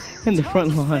 in the Tons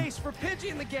front of lawn. space for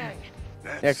Pidgey and the gang.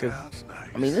 That Yeah, 'cause, sounds nice.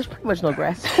 I mean, there's pretty much no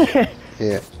grass.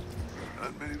 Yeah.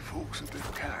 Not many folks have been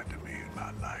kind to me in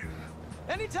my life.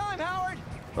 Anytime, Howard.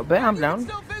 But Ben, I'm You can down.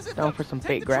 still visit Down them. for some Take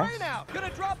fake the grass. train out. Gonna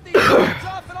drop these birds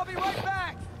off and I'll be right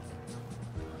back.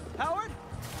 Howard?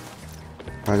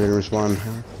 I didn't respond.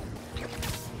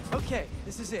 Okay,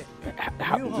 this is it.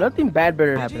 Nothing bad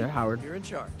better happened to Howard. You're in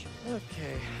charge.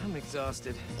 Okay, I'm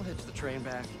exhausted. I'll head to the train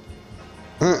back.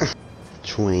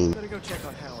 Twain. Better go check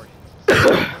on Howard.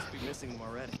 Must be missing him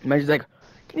already. Imagine like,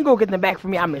 can you go get them back for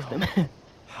me? I missed them.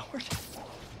 Howard?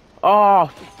 Oh,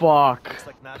 fuck. Looks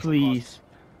like natural Please.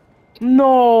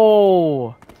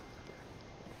 No.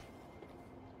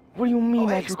 What do you mean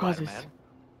hey, natural causes? Spider-Man.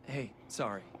 Hey,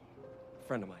 sorry.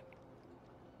 Friend of mine.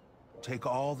 Take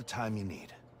all the time you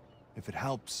need. If it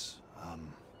helps,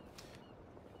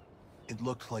 it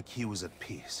looked like he was at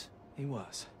peace. He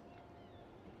was.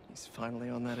 He's finally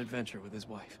on that adventure with his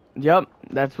wife. Yep,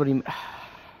 that's what he.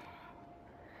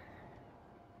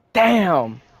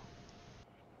 Damn.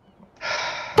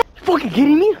 You fucking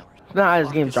kidding me? Nah,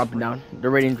 this game's dropping down. The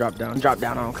rating dropped down. Drop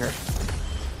down. I don't care.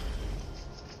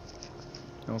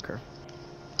 I don't care.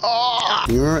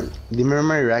 Do you remember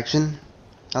my reaction,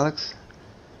 Alex?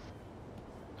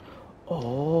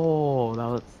 Oh, that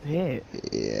was it.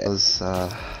 Yeah, it was, yeah,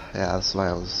 that's why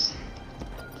I was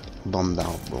bummed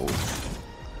out, bro.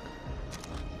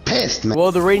 Pissed, man.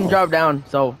 Well, the rating dropped down,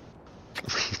 so.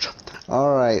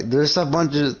 Alright, there's a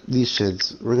bunch of these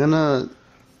shits. We're gonna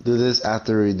do this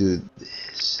after we do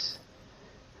this.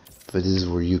 But this is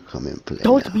where you come in play.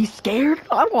 Don't now. be scared.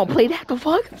 I don't want to play that. The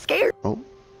fuck? I'm scared. Oh.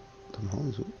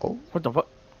 Oh. What the fuck?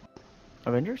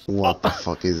 Avengers? What the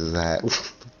fuck is that?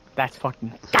 That's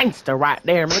fucking gangster right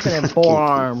there. Look at them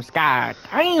forearms. God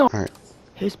damn. Alright.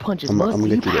 His punches I'm must gonna be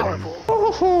get you there.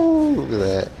 powerful. Look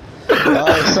at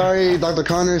that. Sorry, Dr.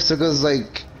 Connors. Took us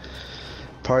like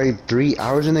probably 3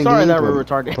 hours in the Sorry game. that we're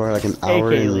retarded. Probably like an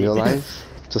hour AKA in late. real life.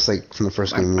 Just like from the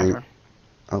first game.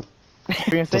 Oh.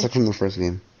 Just like from the first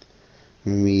game.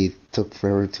 When we took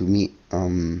forever to meet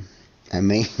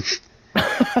MA.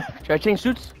 Should I change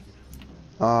suits?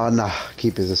 Nah,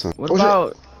 keep it this one. What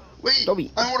about Wait,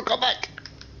 Dobby? I wanna come back.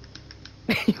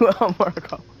 You want more to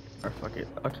go? Or fuck it,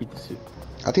 I'll keep the suit.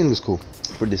 I think it was cool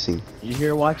for this scene. You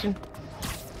here watching?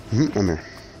 I'm here.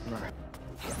 Alright.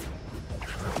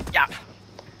 Yeah.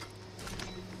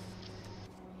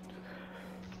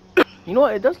 You know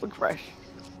what? It does look fresh.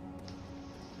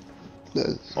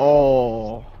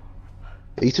 Oh.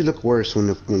 It used to look worse when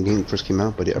the game first came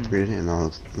out, but it upgraded it, and now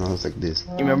it's like this.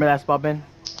 You remember that spot, Ben?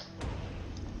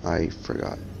 I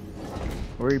forgot.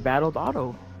 Where he battled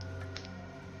Otto.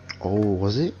 Oh,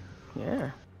 was it?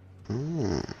 Yeah.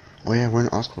 Oh yeah, we're in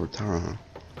Oscorp Tower, huh?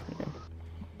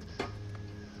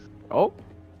 Oh.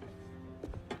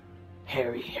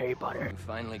 Harry Potter. You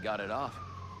finally got it off.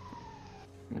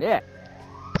 Yeah.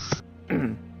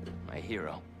 My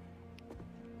hero.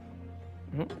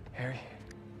 Harry.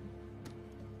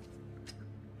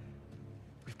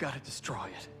 We've got to destroy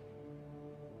it.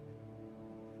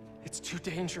 It's too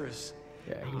dangerous.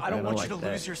 Yeah, he's I don't want like you to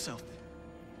that. lose yourself.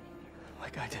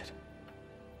 Like I did.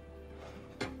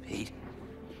 Pete.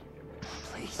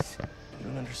 Please. You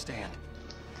don't understand.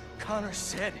 Connor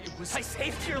said it was... I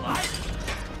saved your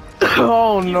life!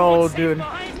 Oh no, dude.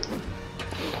 Mine?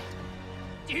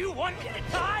 Do you want me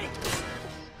to die?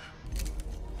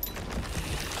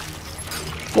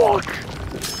 Fuck!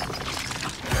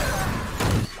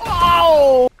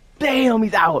 Oh! Damn,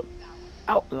 he's out.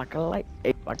 Out like a light.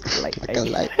 Like a light. Like a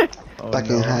light. Oh, Back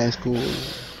no. in high school.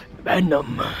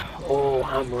 Venom. Oh,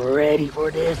 I'm ready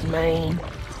for this, man.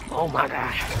 Oh my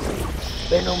god.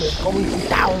 Venom is going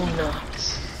down.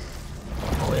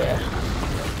 Oh yeah.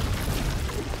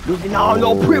 Losing all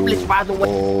your privilege, by the way.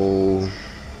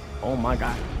 Oh my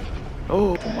god.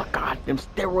 Oh my god, them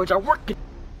steroids are working.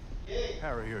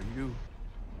 Harry, are you?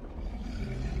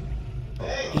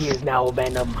 He is now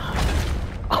Venom.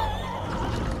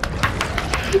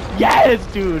 Yes,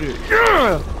 dude.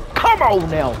 Yeah. Come on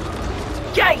now.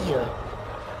 Yeah.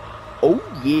 Oh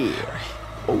yeah.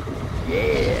 Oh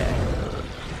yeah.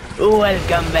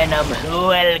 Welcome, Venom.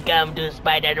 Welcome to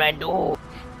Spider-Man. Oh.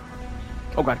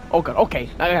 Oh god. Oh god. Okay.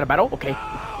 I got a battle. Okay.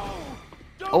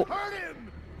 Oh.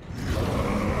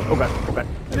 Oh god. Oh god.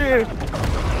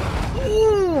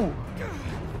 Ooh.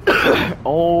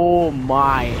 Oh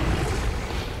my.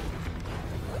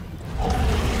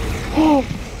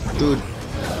 Dude,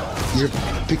 your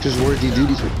picture's worthy, dude.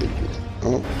 These are pictures.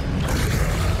 Oh.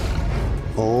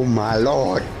 Oh my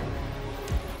lord.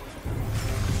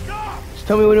 Just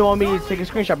tell me when you want me to take a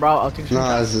screenshot, bro. I'll take a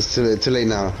screenshot. No, it's too late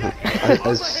now. It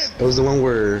was the one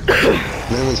where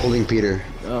no one's holding Peter.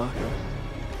 Oh.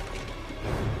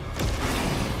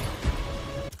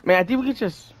 Man, I think we could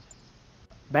just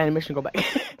ban the mission and go back.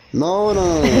 No.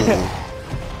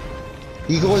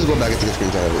 You can always go back and take a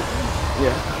screenshot of it.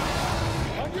 Yeah.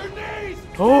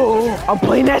 Oh, I'm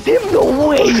playing as him? No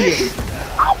way!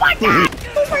 Oh my god!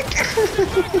 Oh my god!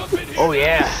 Oh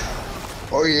yeah.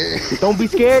 Oh yeah. Don't be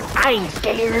scared. I ain't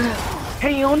scared.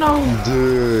 Hell no.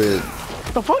 Dude.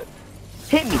 What the fuck?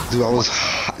 Hit me. Dude, I was.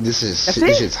 This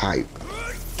shit's hype.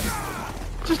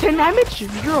 Just 10 damage?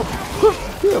 You're a.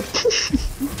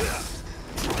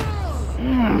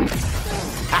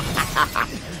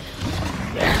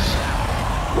 Yes.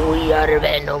 We are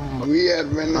Venom. We are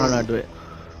Venom. Oh no, do it.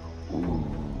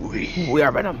 We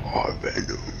are Venom. Are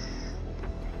Venom.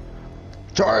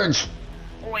 Charge!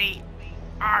 We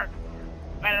are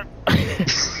Venom.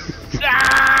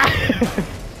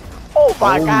 Oh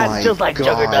my god, just like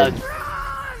Juggernaut.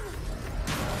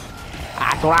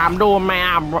 That's what I'm doing,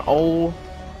 man. Oh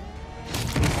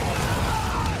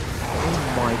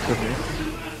my goodness.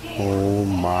 Oh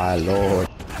my lord.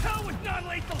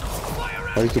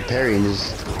 Or you could parry and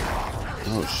just...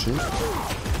 Oh shit.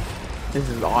 This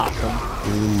is awesome.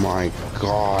 Oh my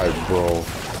god, bro.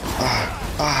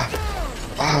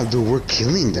 Dude, we're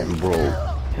killing them, bro.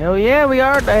 Hell yeah, we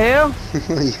are. The hell?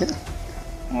 Yeah.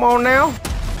 Come on now.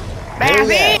 That's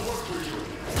it.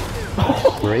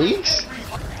 Rage?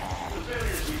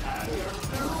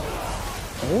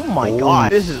 Oh my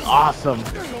god, this is awesome.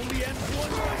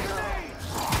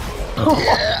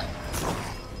 Yeah.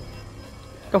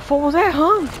 The fuck was that,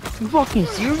 huh? You fucking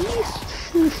serious?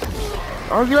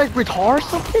 Are you like retarded or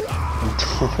something?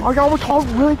 Are y'all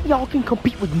retarded? Really? Y'all can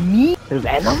compete with me?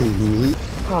 Venom?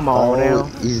 Come on now.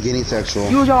 He's getting sexual.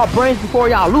 Use y'all brains before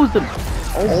y'all lose them.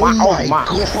 Oh my god.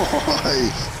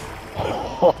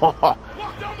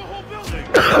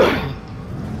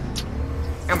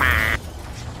 Come on.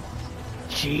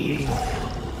 Cheating.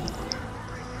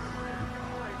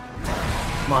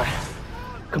 Come on.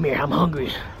 Come here, I'm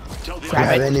hungry.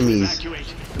 Grab enemies.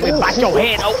 Back your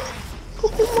head, oh. Oh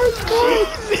my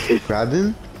god. Grab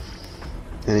him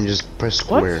and then just press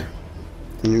square.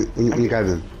 When you grab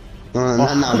him. No,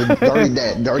 they're already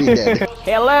dead. They're already dead.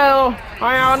 Hello,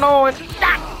 how y'all doing?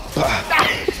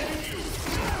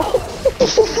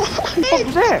 What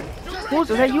was that? What was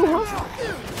that? You, huh?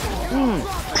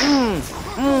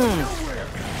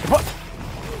 What?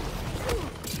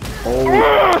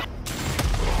 Oh.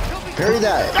 Parry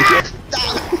that.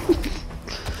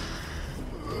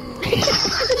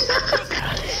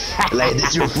 Like,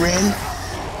 this your friend?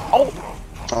 Oh.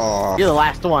 Oh. You're the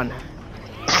last one.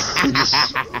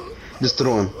 Just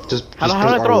throw him. Just how do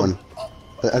I throw him?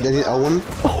 I need L1.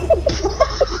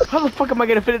 How the fuck am I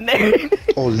gonna fit in there?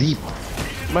 Oh, leap.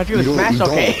 Am I gonna smash?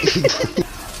 Okay.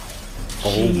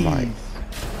 Oh my.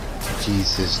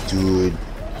 Jesus, dude.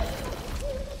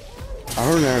 I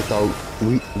don't ever thought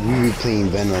we were playing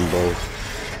Venom, bro.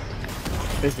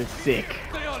 This is sick.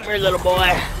 Come here, little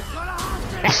boy.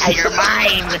 You're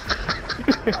mine.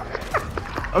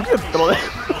 I'm just throwing it.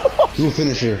 You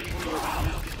finish here.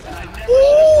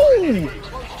 Ooh.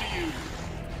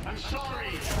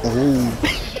 Oh.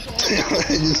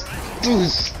 Just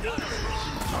boost.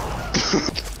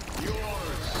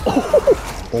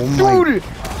 Oh my. Dude.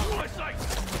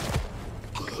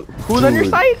 Who's on your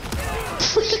side?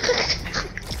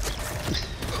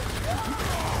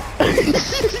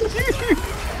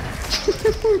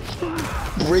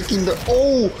 Breaking the.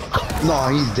 Oh! No,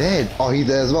 he's dead. Oh, he's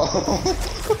dead as well.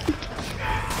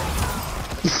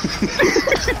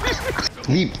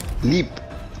 Leap, leap.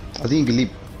 I think you can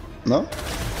leap. No?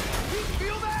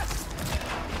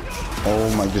 Oh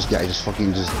my, this guy just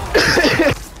fucking just.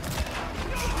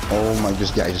 Oh my,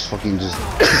 this guy just fucking just.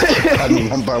 Had me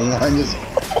one by one. Just.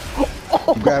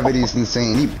 Gravity is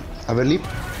insane. Leap. Have a leap.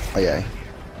 Oh yeah.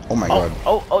 Oh my god.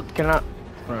 Oh, cannot.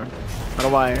 How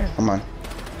do I? Come on.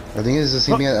 I think it's the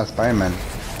same thing as Spider-Man.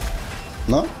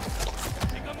 No?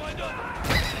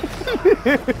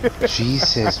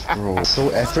 Jesus, bro. So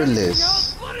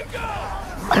effortless.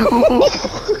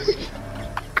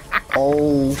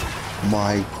 Oh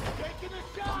my.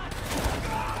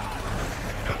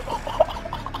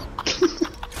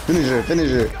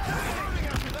 Finish her.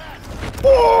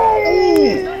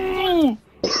 Oh!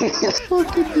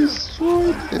 Fucking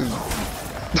destroyed him.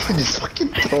 Just fucking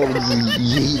throws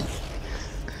yeet.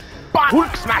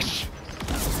 Hulk smash!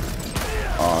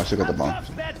 Oh, I should got the bomb.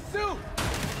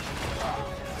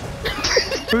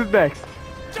 Who's next?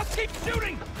 Just keep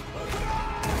shooting.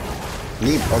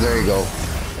 Leap. Oh, there you go.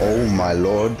 Oh my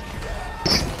lord.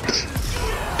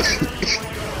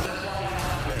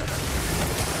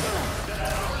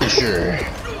 Sure.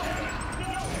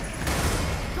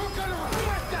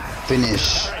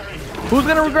 Finish. Who's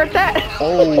gonna regret that?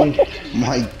 Oh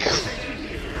my god.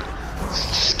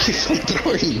 Just keep on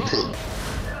throwing it.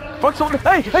 Fuck someone.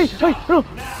 Hey, no.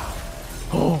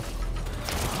 Oh.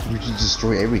 We just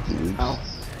destroy everything. Ow.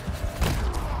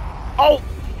 Oh!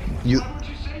 You.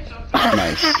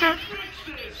 Nice.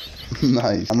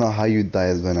 Nice. I don't know how you die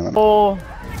as Venom. Oh.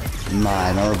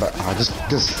 Nah, not about. Just.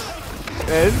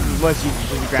 Yeah, this is what you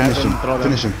just grab Finish him and throw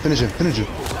them. Finish him.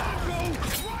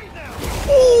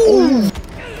 Oh.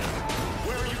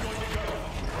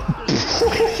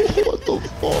 What the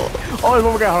fuck? Oh, there's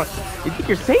one more guy. Hold on. You think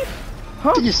you're safe?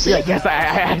 Huh? Think you're safe? Yeah, I guess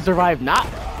I survived. Not.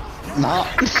 Nah.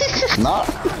 Nah.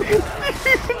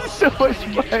 So much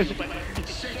fun.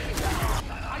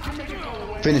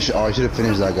 Finish it. Oh, I should have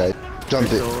finished that guy.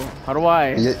 Jump it. How do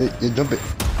I? Yeah, jump it.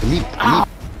 Leap.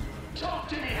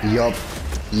 Yup.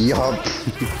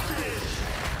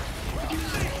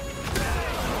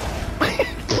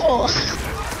 Oh.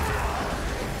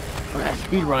 Okay,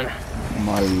 speed run.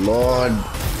 My lord.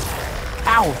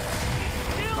 Ow!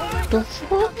 The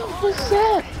fuck was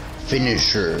that?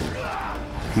 Finisher.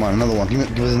 Come on, another one. Give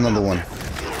us another one.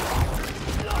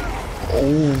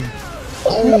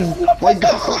 Oh my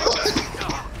god.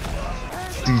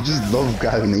 Dude, you just love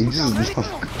grabbing it. You just love.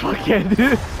 Fuck yeah, dude.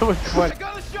 It's so much fun.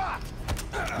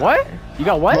 What? You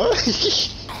got what?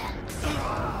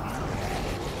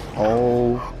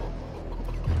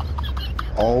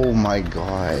 Oh my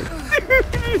god.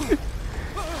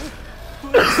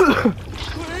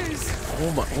 Oh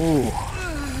my. Ooh.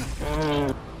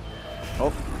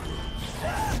 Oh.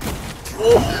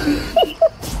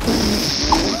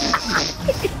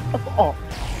 Oh.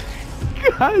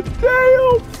 God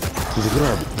damn. Dude, look at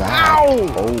our back. Ow.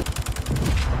 Oh.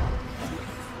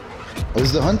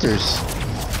 Where's the hunters?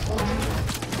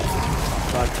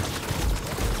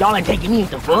 Y'all ain't taking me,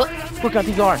 the fuck? Look how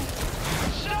these are.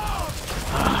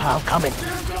 I'm coming.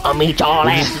 I'll meet y'all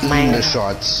We're just asses, eating man. the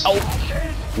shots. Oh.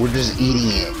 We're just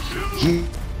eating it. Heal.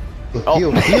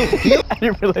 I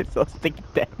didn't realize I was taking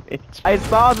damage. I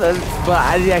saw this, but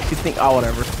I didn't actually think. Oh,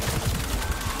 whatever.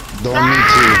 Don't need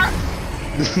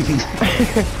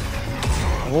to.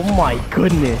 Oh my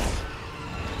goodness.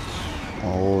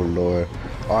 Oh lord.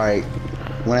 Alright.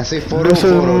 When I say photo, This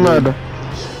is dude. mud.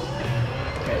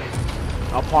 Okay.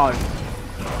 I'll pause.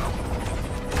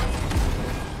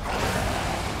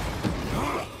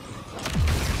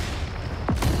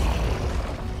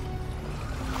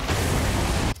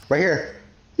 Right here.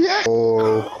 Yeah.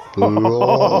 Oh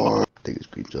lord. Take a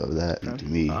screenshot of that to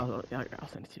me. I'll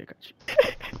send it to you. I got you.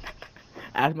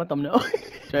 Ask my thumbnail.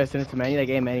 Should I send it to Manny? Like,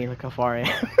 hey Manny, look how far I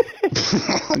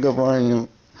am. Go find him.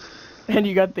 And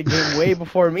you got the game way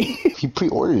before me. He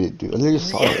pre-ordered it, dude. I literally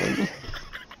saw it.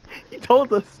 He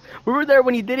told us. We were there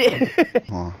when he did it.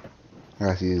 Oh, I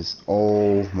gotta see this.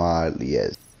 Oh my,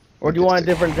 yes. Or do you want a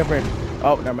different?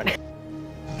 Oh, never mind.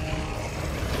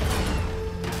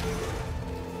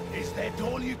 Is that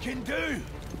all you can do?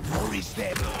 Or is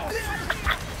that...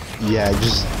 Yeah,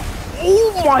 just...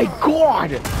 Oh my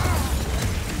god!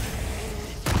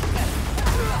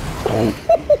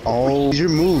 Oh, your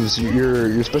moves,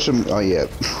 your special... Oh, yeah.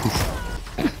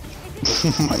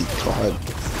 Oh my god.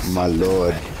 My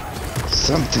lord.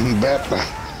 Something better.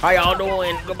 How y'all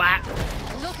doing? Goodbye.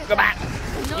 Goodbye.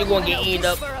 You're gonna get eaten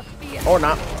up. Or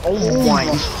not. Oh my.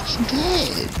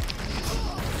 God.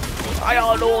 How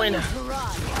y'all doing?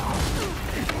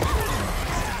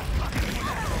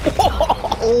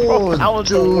 Oh, that was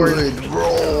the worst.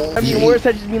 bro. I mean, worse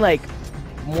that just mean like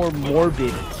more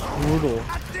morbid, brutal.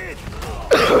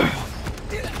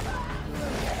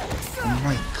 Oh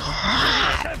my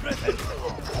god.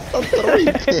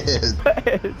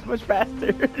 It's much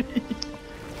faster.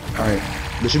 Alright,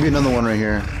 there should be another one right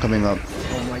here coming up.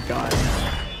 Oh my god.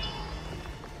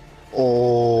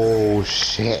 Oh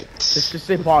shit. Just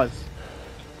say pause.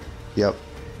 Yep.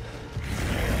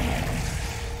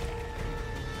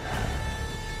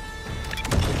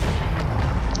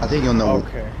 I think you'll know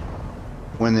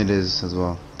when it is as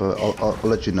well, but I'll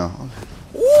let you know.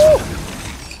 Woo!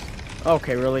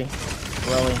 Okay, really?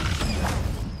 Really?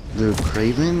 Dude,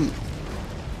 Kraven?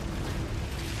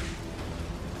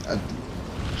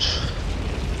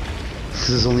 This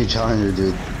is only challenger,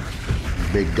 dude.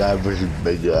 Big guy versus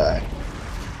big guy.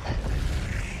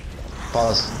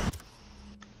 Pause.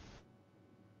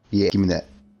 Yeah, give me that.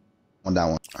 On that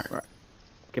one. Alright.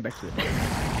 Get back to it.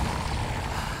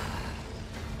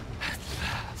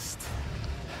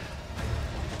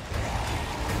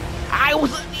 I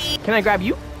was. Can I grab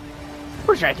you?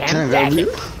 For sure I can. Can I grab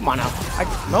you? Come on now.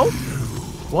 No?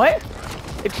 What?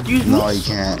 Excuse me? No, you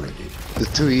can't.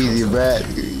 It's too easy, Brad.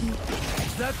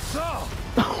 That's all.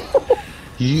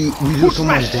 We do so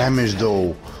much damage,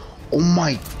 though. Oh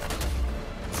my.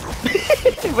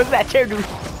 What's that chair do?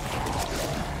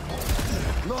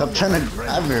 Stop trying to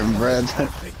grab him, Brad.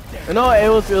 No, it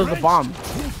was a bomb.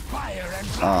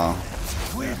 Oh.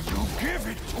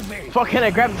 Fuck, can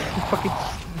I grab fucking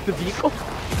the vehicle?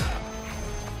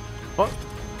 What?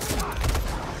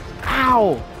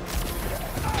 Ow!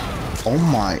 Oh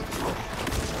my.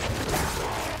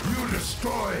 You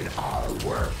destroyed our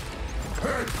work.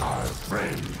 Hurt our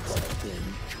friends. Then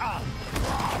come,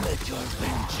 let your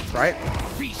vengeance Right?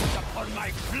 feast upon my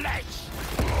flesh.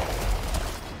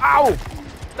 Ow!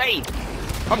 Hey!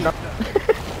 I'm not.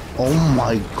 Oh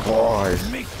my god.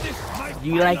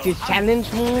 You like this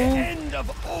challenge, man?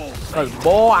 Cause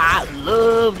boy, I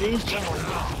love this challenge.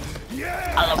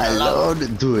 I love to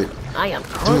do it. I am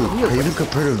Dude, even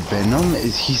compared to Venom,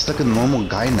 he's like a normal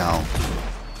guy now.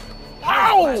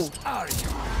 Ow!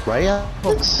 Right,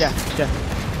 Alex? Yeah.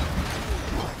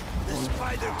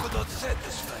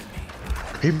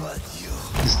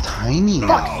 He's tiny now.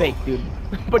 Fuck's sake, dude.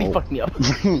 But he fucked me up.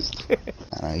 He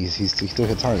still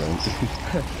hits hard though.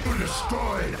 You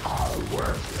destroyed our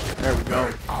work. There we go.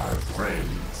 Hurt our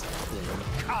friends.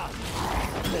 Come,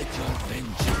 let your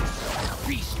vengeance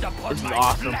feast upon This is my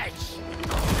awesome. flesh.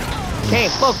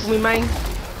 Can't fuck with me, man.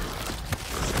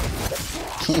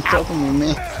 Can't fuck with me,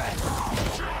 man.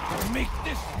 Make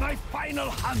this my final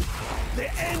hunt. The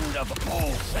end of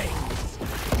all things.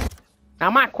 Now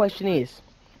my question is,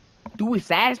 do we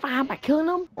satisfy him by killing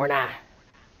him or not?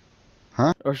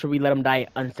 Huh? Or should we let him die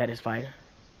unsatisfied?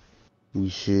 We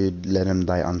should let him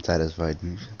die unsatisfied.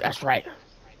 That's right.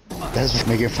 That's just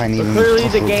make it fine even Clearly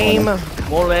tougher the game opponent.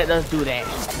 won't let us do that.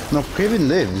 No, Kraven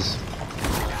lives.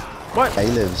 What? Yeah,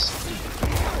 he lives.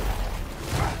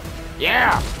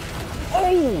 Yeah!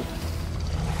 Oh!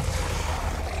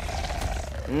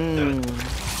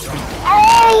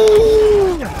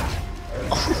 Oh!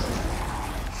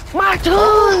 My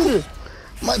tongue!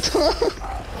 My tongue!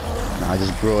 Nah, I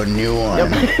just grow a new one.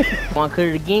 Yep. Wanna clear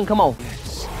it again? Come on.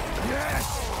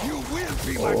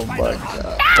 Oh my god.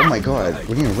 Oh my god,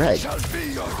 we're getting wrecked. What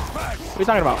are you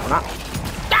talking about? Not.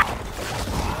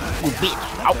 You bitch.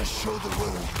 Ow.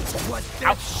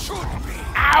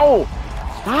 Ow. Ow.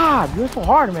 Stop. You're so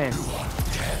hard, man.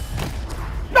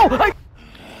 No!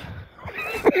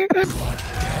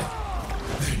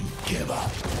 Give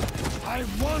up. I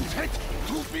want it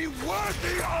to be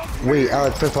worthy of. Wait,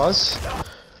 Alex, for pause?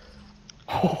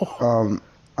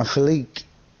 I feel like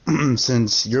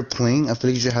since you're playing, I feel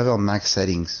like you should have it on max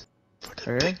settings for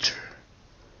the picture.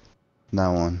 That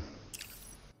one.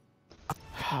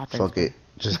 Fuck it.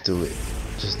 Just do it.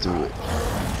 Just do it.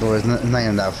 No, it's not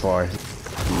even that far.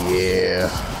 Yeah.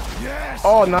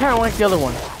 Oh, no. I kinda like the other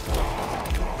one.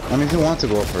 I mean, if you want to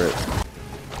go for it.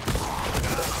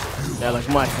 That looks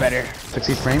much better.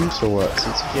 60 frames or what?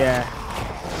 60? Yeah.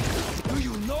 Do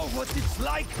you know what it's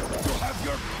like to have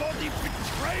your body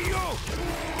betray you?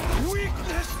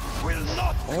 Weakness will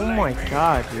not. Oh my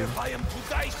god, dude. If I am to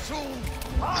die soon.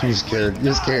 You're scared.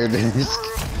 You're scared.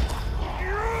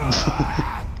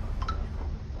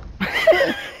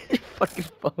 Fucking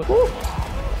phone.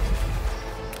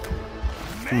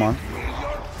 Come on.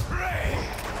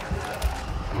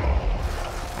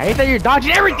 I hate that you're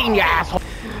dodging everything, you asshole.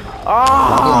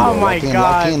 Oh my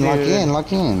god, dude.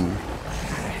 Lock in.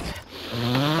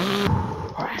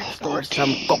 Alright, store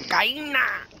some cocaine.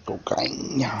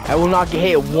 Cocaine. I will not get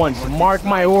hit once. Mark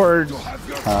my words.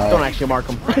 Don't actually mark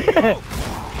them.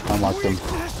 Unlock them.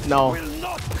 No.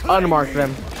 Unmark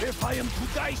them. If I am to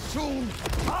die soon,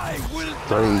 I will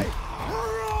Parry.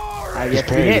 I get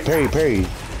to be hit. Parry.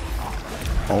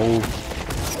 Oh.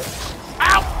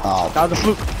 Ow! Oh. That was a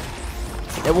fluke.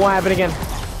 It won't happen again.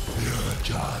 You're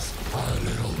just a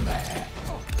little man.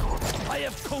 I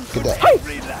have Get that.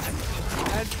 every land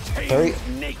and Hurry.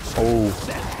 tamed nature. Oh.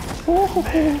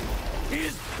 Man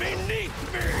is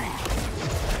beneath me.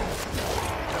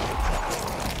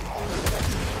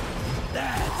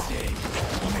 That's it.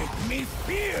 Make me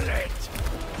feel it.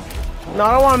 No,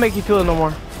 I don't want to make you feel it no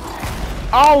more.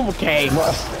 Oh, okay.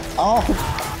 What? Oh.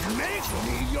 Make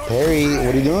me your Harry,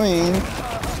 what are you doing?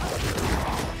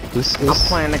 This I'm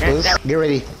playing again. Get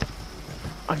ready.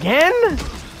 Again?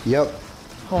 Yep.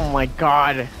 Oh my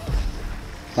god.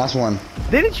 Last one.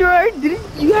 Didn't you haven't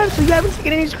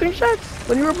taken any screenshots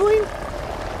when you were playing?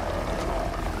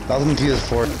 That was on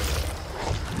PS4.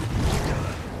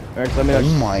 Alright, so let me know.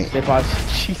 Oh my. Stay pause.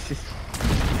 Jesus.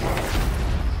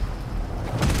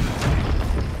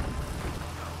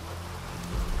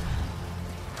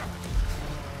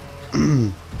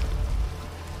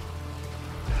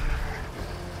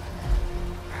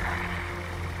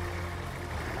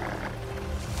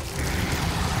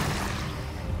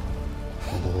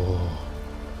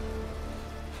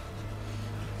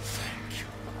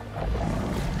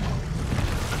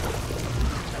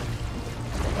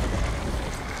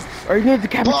 Are you gonna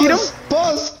decapitate him?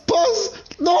 Buzz!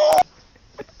 No!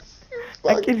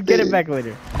 I can get it back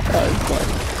later.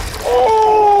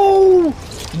 Oh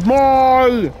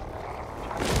my!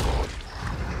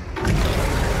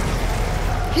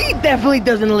 He definitely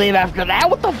doesn't live after that.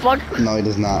 What the fuck? No, he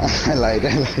does not. I lied.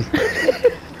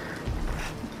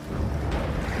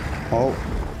 Oh.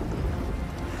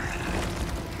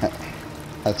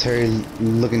 That's Harry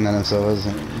looking at himself,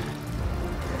 isn't it?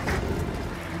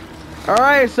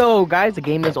 Alright, so guys, the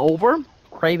game is over.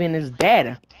 Kraven is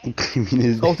dead. So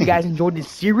if you guys enjoyed this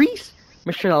series,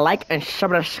 make sure to like and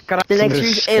subscribe. The next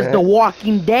series is The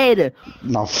Walking Dead.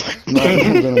 No,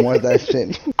 I'm gonna watch that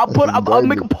shit. I'll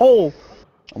make a poll.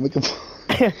 I'll make a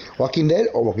poll. Walking Dead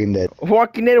or Walking Dead?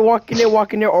 Walking Dead, or Walking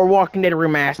Dead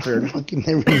Remastered. Walking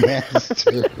Dead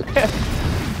Remastered.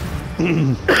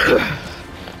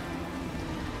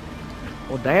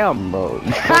 Well, damn. Bro,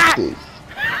 you fucked it.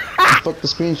 You fucked the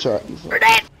screenshot.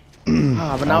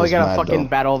 But now we got a mad, fucking though.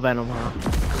 battle Venom, huh?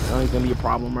 Now he's gonna be a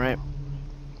problem, right?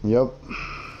 Yep.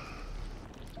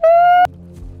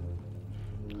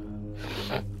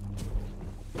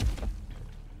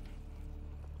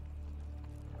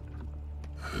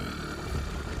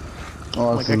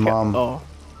 Oh, it's his mom. Oh.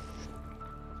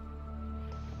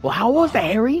 Well, how was that,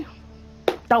 Harry?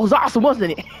 That was awesome,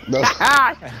 wasn't it?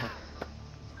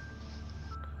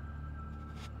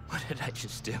 What did I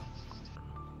just do?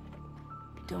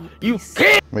 Don't You be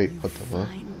can't. Wait, what the fuck?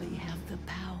 finally have the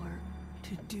power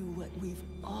to do what we've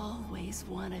always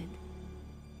wanted.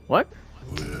 What?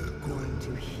 We're going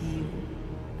to heal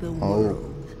the Oh.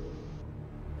 world.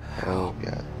 Oh,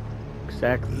 yeah.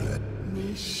 Exactly. Let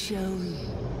me show you.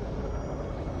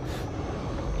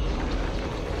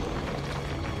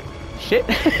 Shit.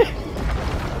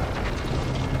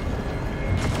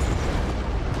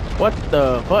 What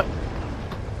the fuck?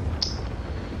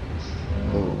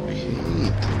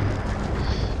 Okay.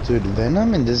 Dude,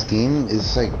 Venom in this game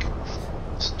is like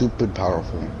stupid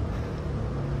powerful.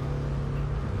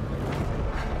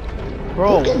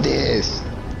 Bro. Look at this.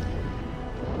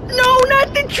 No,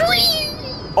 not the tree!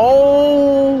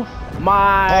 Oh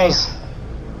my. Pause.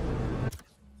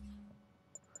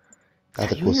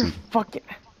 That's a cool You're scene. fucking.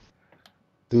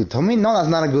 Dude, tell me no, that's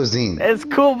not a good scene. It's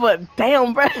cool, but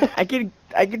damn, bro. I can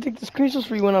take the screenshots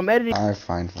for you when I'm editing. Alright,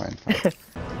 fine.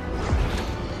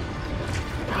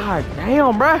 God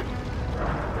damn, bro.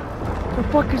 The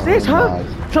fuck is this, huh?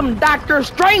 God. Some Doctor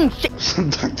Strange shit.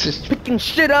 Doctor Strange. Picking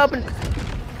shit up and.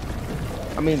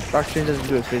 I mean, Doctor Strange doesn't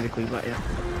do it physically, but yeah.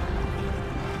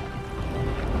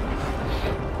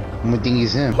 I'm gonna think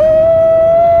he's him.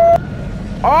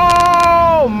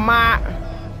 Oh my!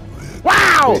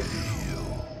 Wow! Wait.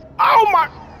 Oh my!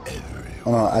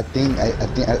 Oh no, I think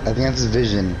that's his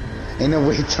vision. Ain't no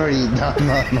way it's already no.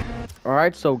 All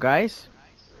right, so guys,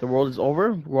 the world is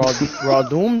over. We're all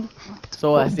doomed.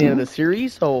 So that's the end of the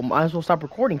series. So might as well stop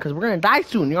recording because we're gonna die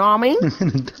soon. You know what I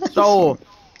mean? So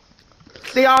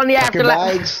see y'all in the Pack your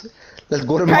afterlife. bags. Let's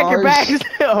go to Pack Mars. your bags.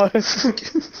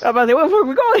 I'm about to say, where the fuck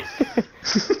we going?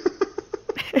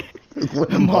 Go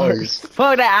to Mars.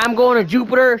 Fuck that. I'm going to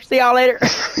Jupiter. See y'all later.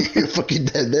 You're fucking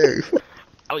dead there.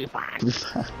 I'll be fine. You'll be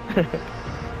fine.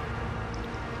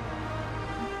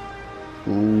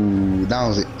 Ooh, that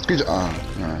was it. Good job.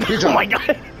 Alright. Good job. Oh my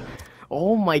god.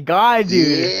 Oh my god,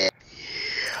 dude. Yeah.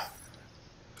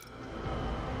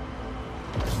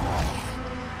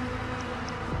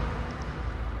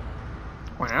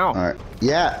 Wow. Alright.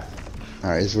 Yeah.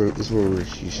 Alright, this is where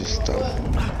you should stop.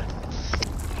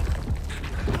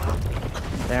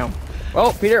 Damn.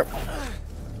 Oh, Peter.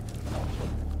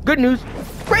 Good news.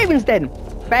 Kraven's dead.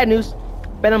 Bad news.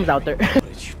 Venom's out there. What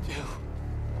did you do?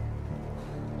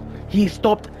 He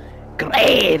stopped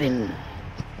Kraven.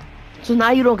 So now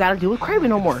you don't gotta deal with Kraven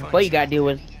no more. But you gotta deal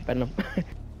with Venom.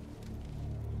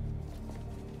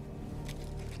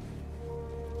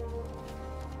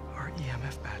 Our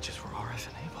EMF badges were RF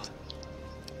enabled.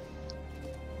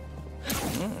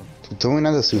 Throwing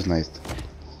out the suit's nice.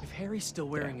 If Harry's still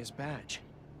wearing his badge,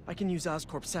 I can use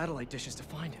Oscorp's satellite dishes to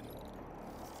find him.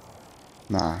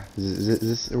 Nah,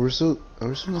 we're still in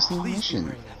the same Please be mission.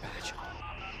 wearing that badge.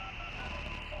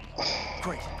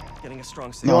 Great. Getting a strong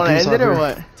You signal. wanna end it or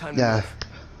what? Time to Yeah, move.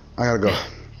 I gotta go.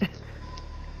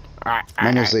 Alright.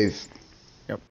 Manual save.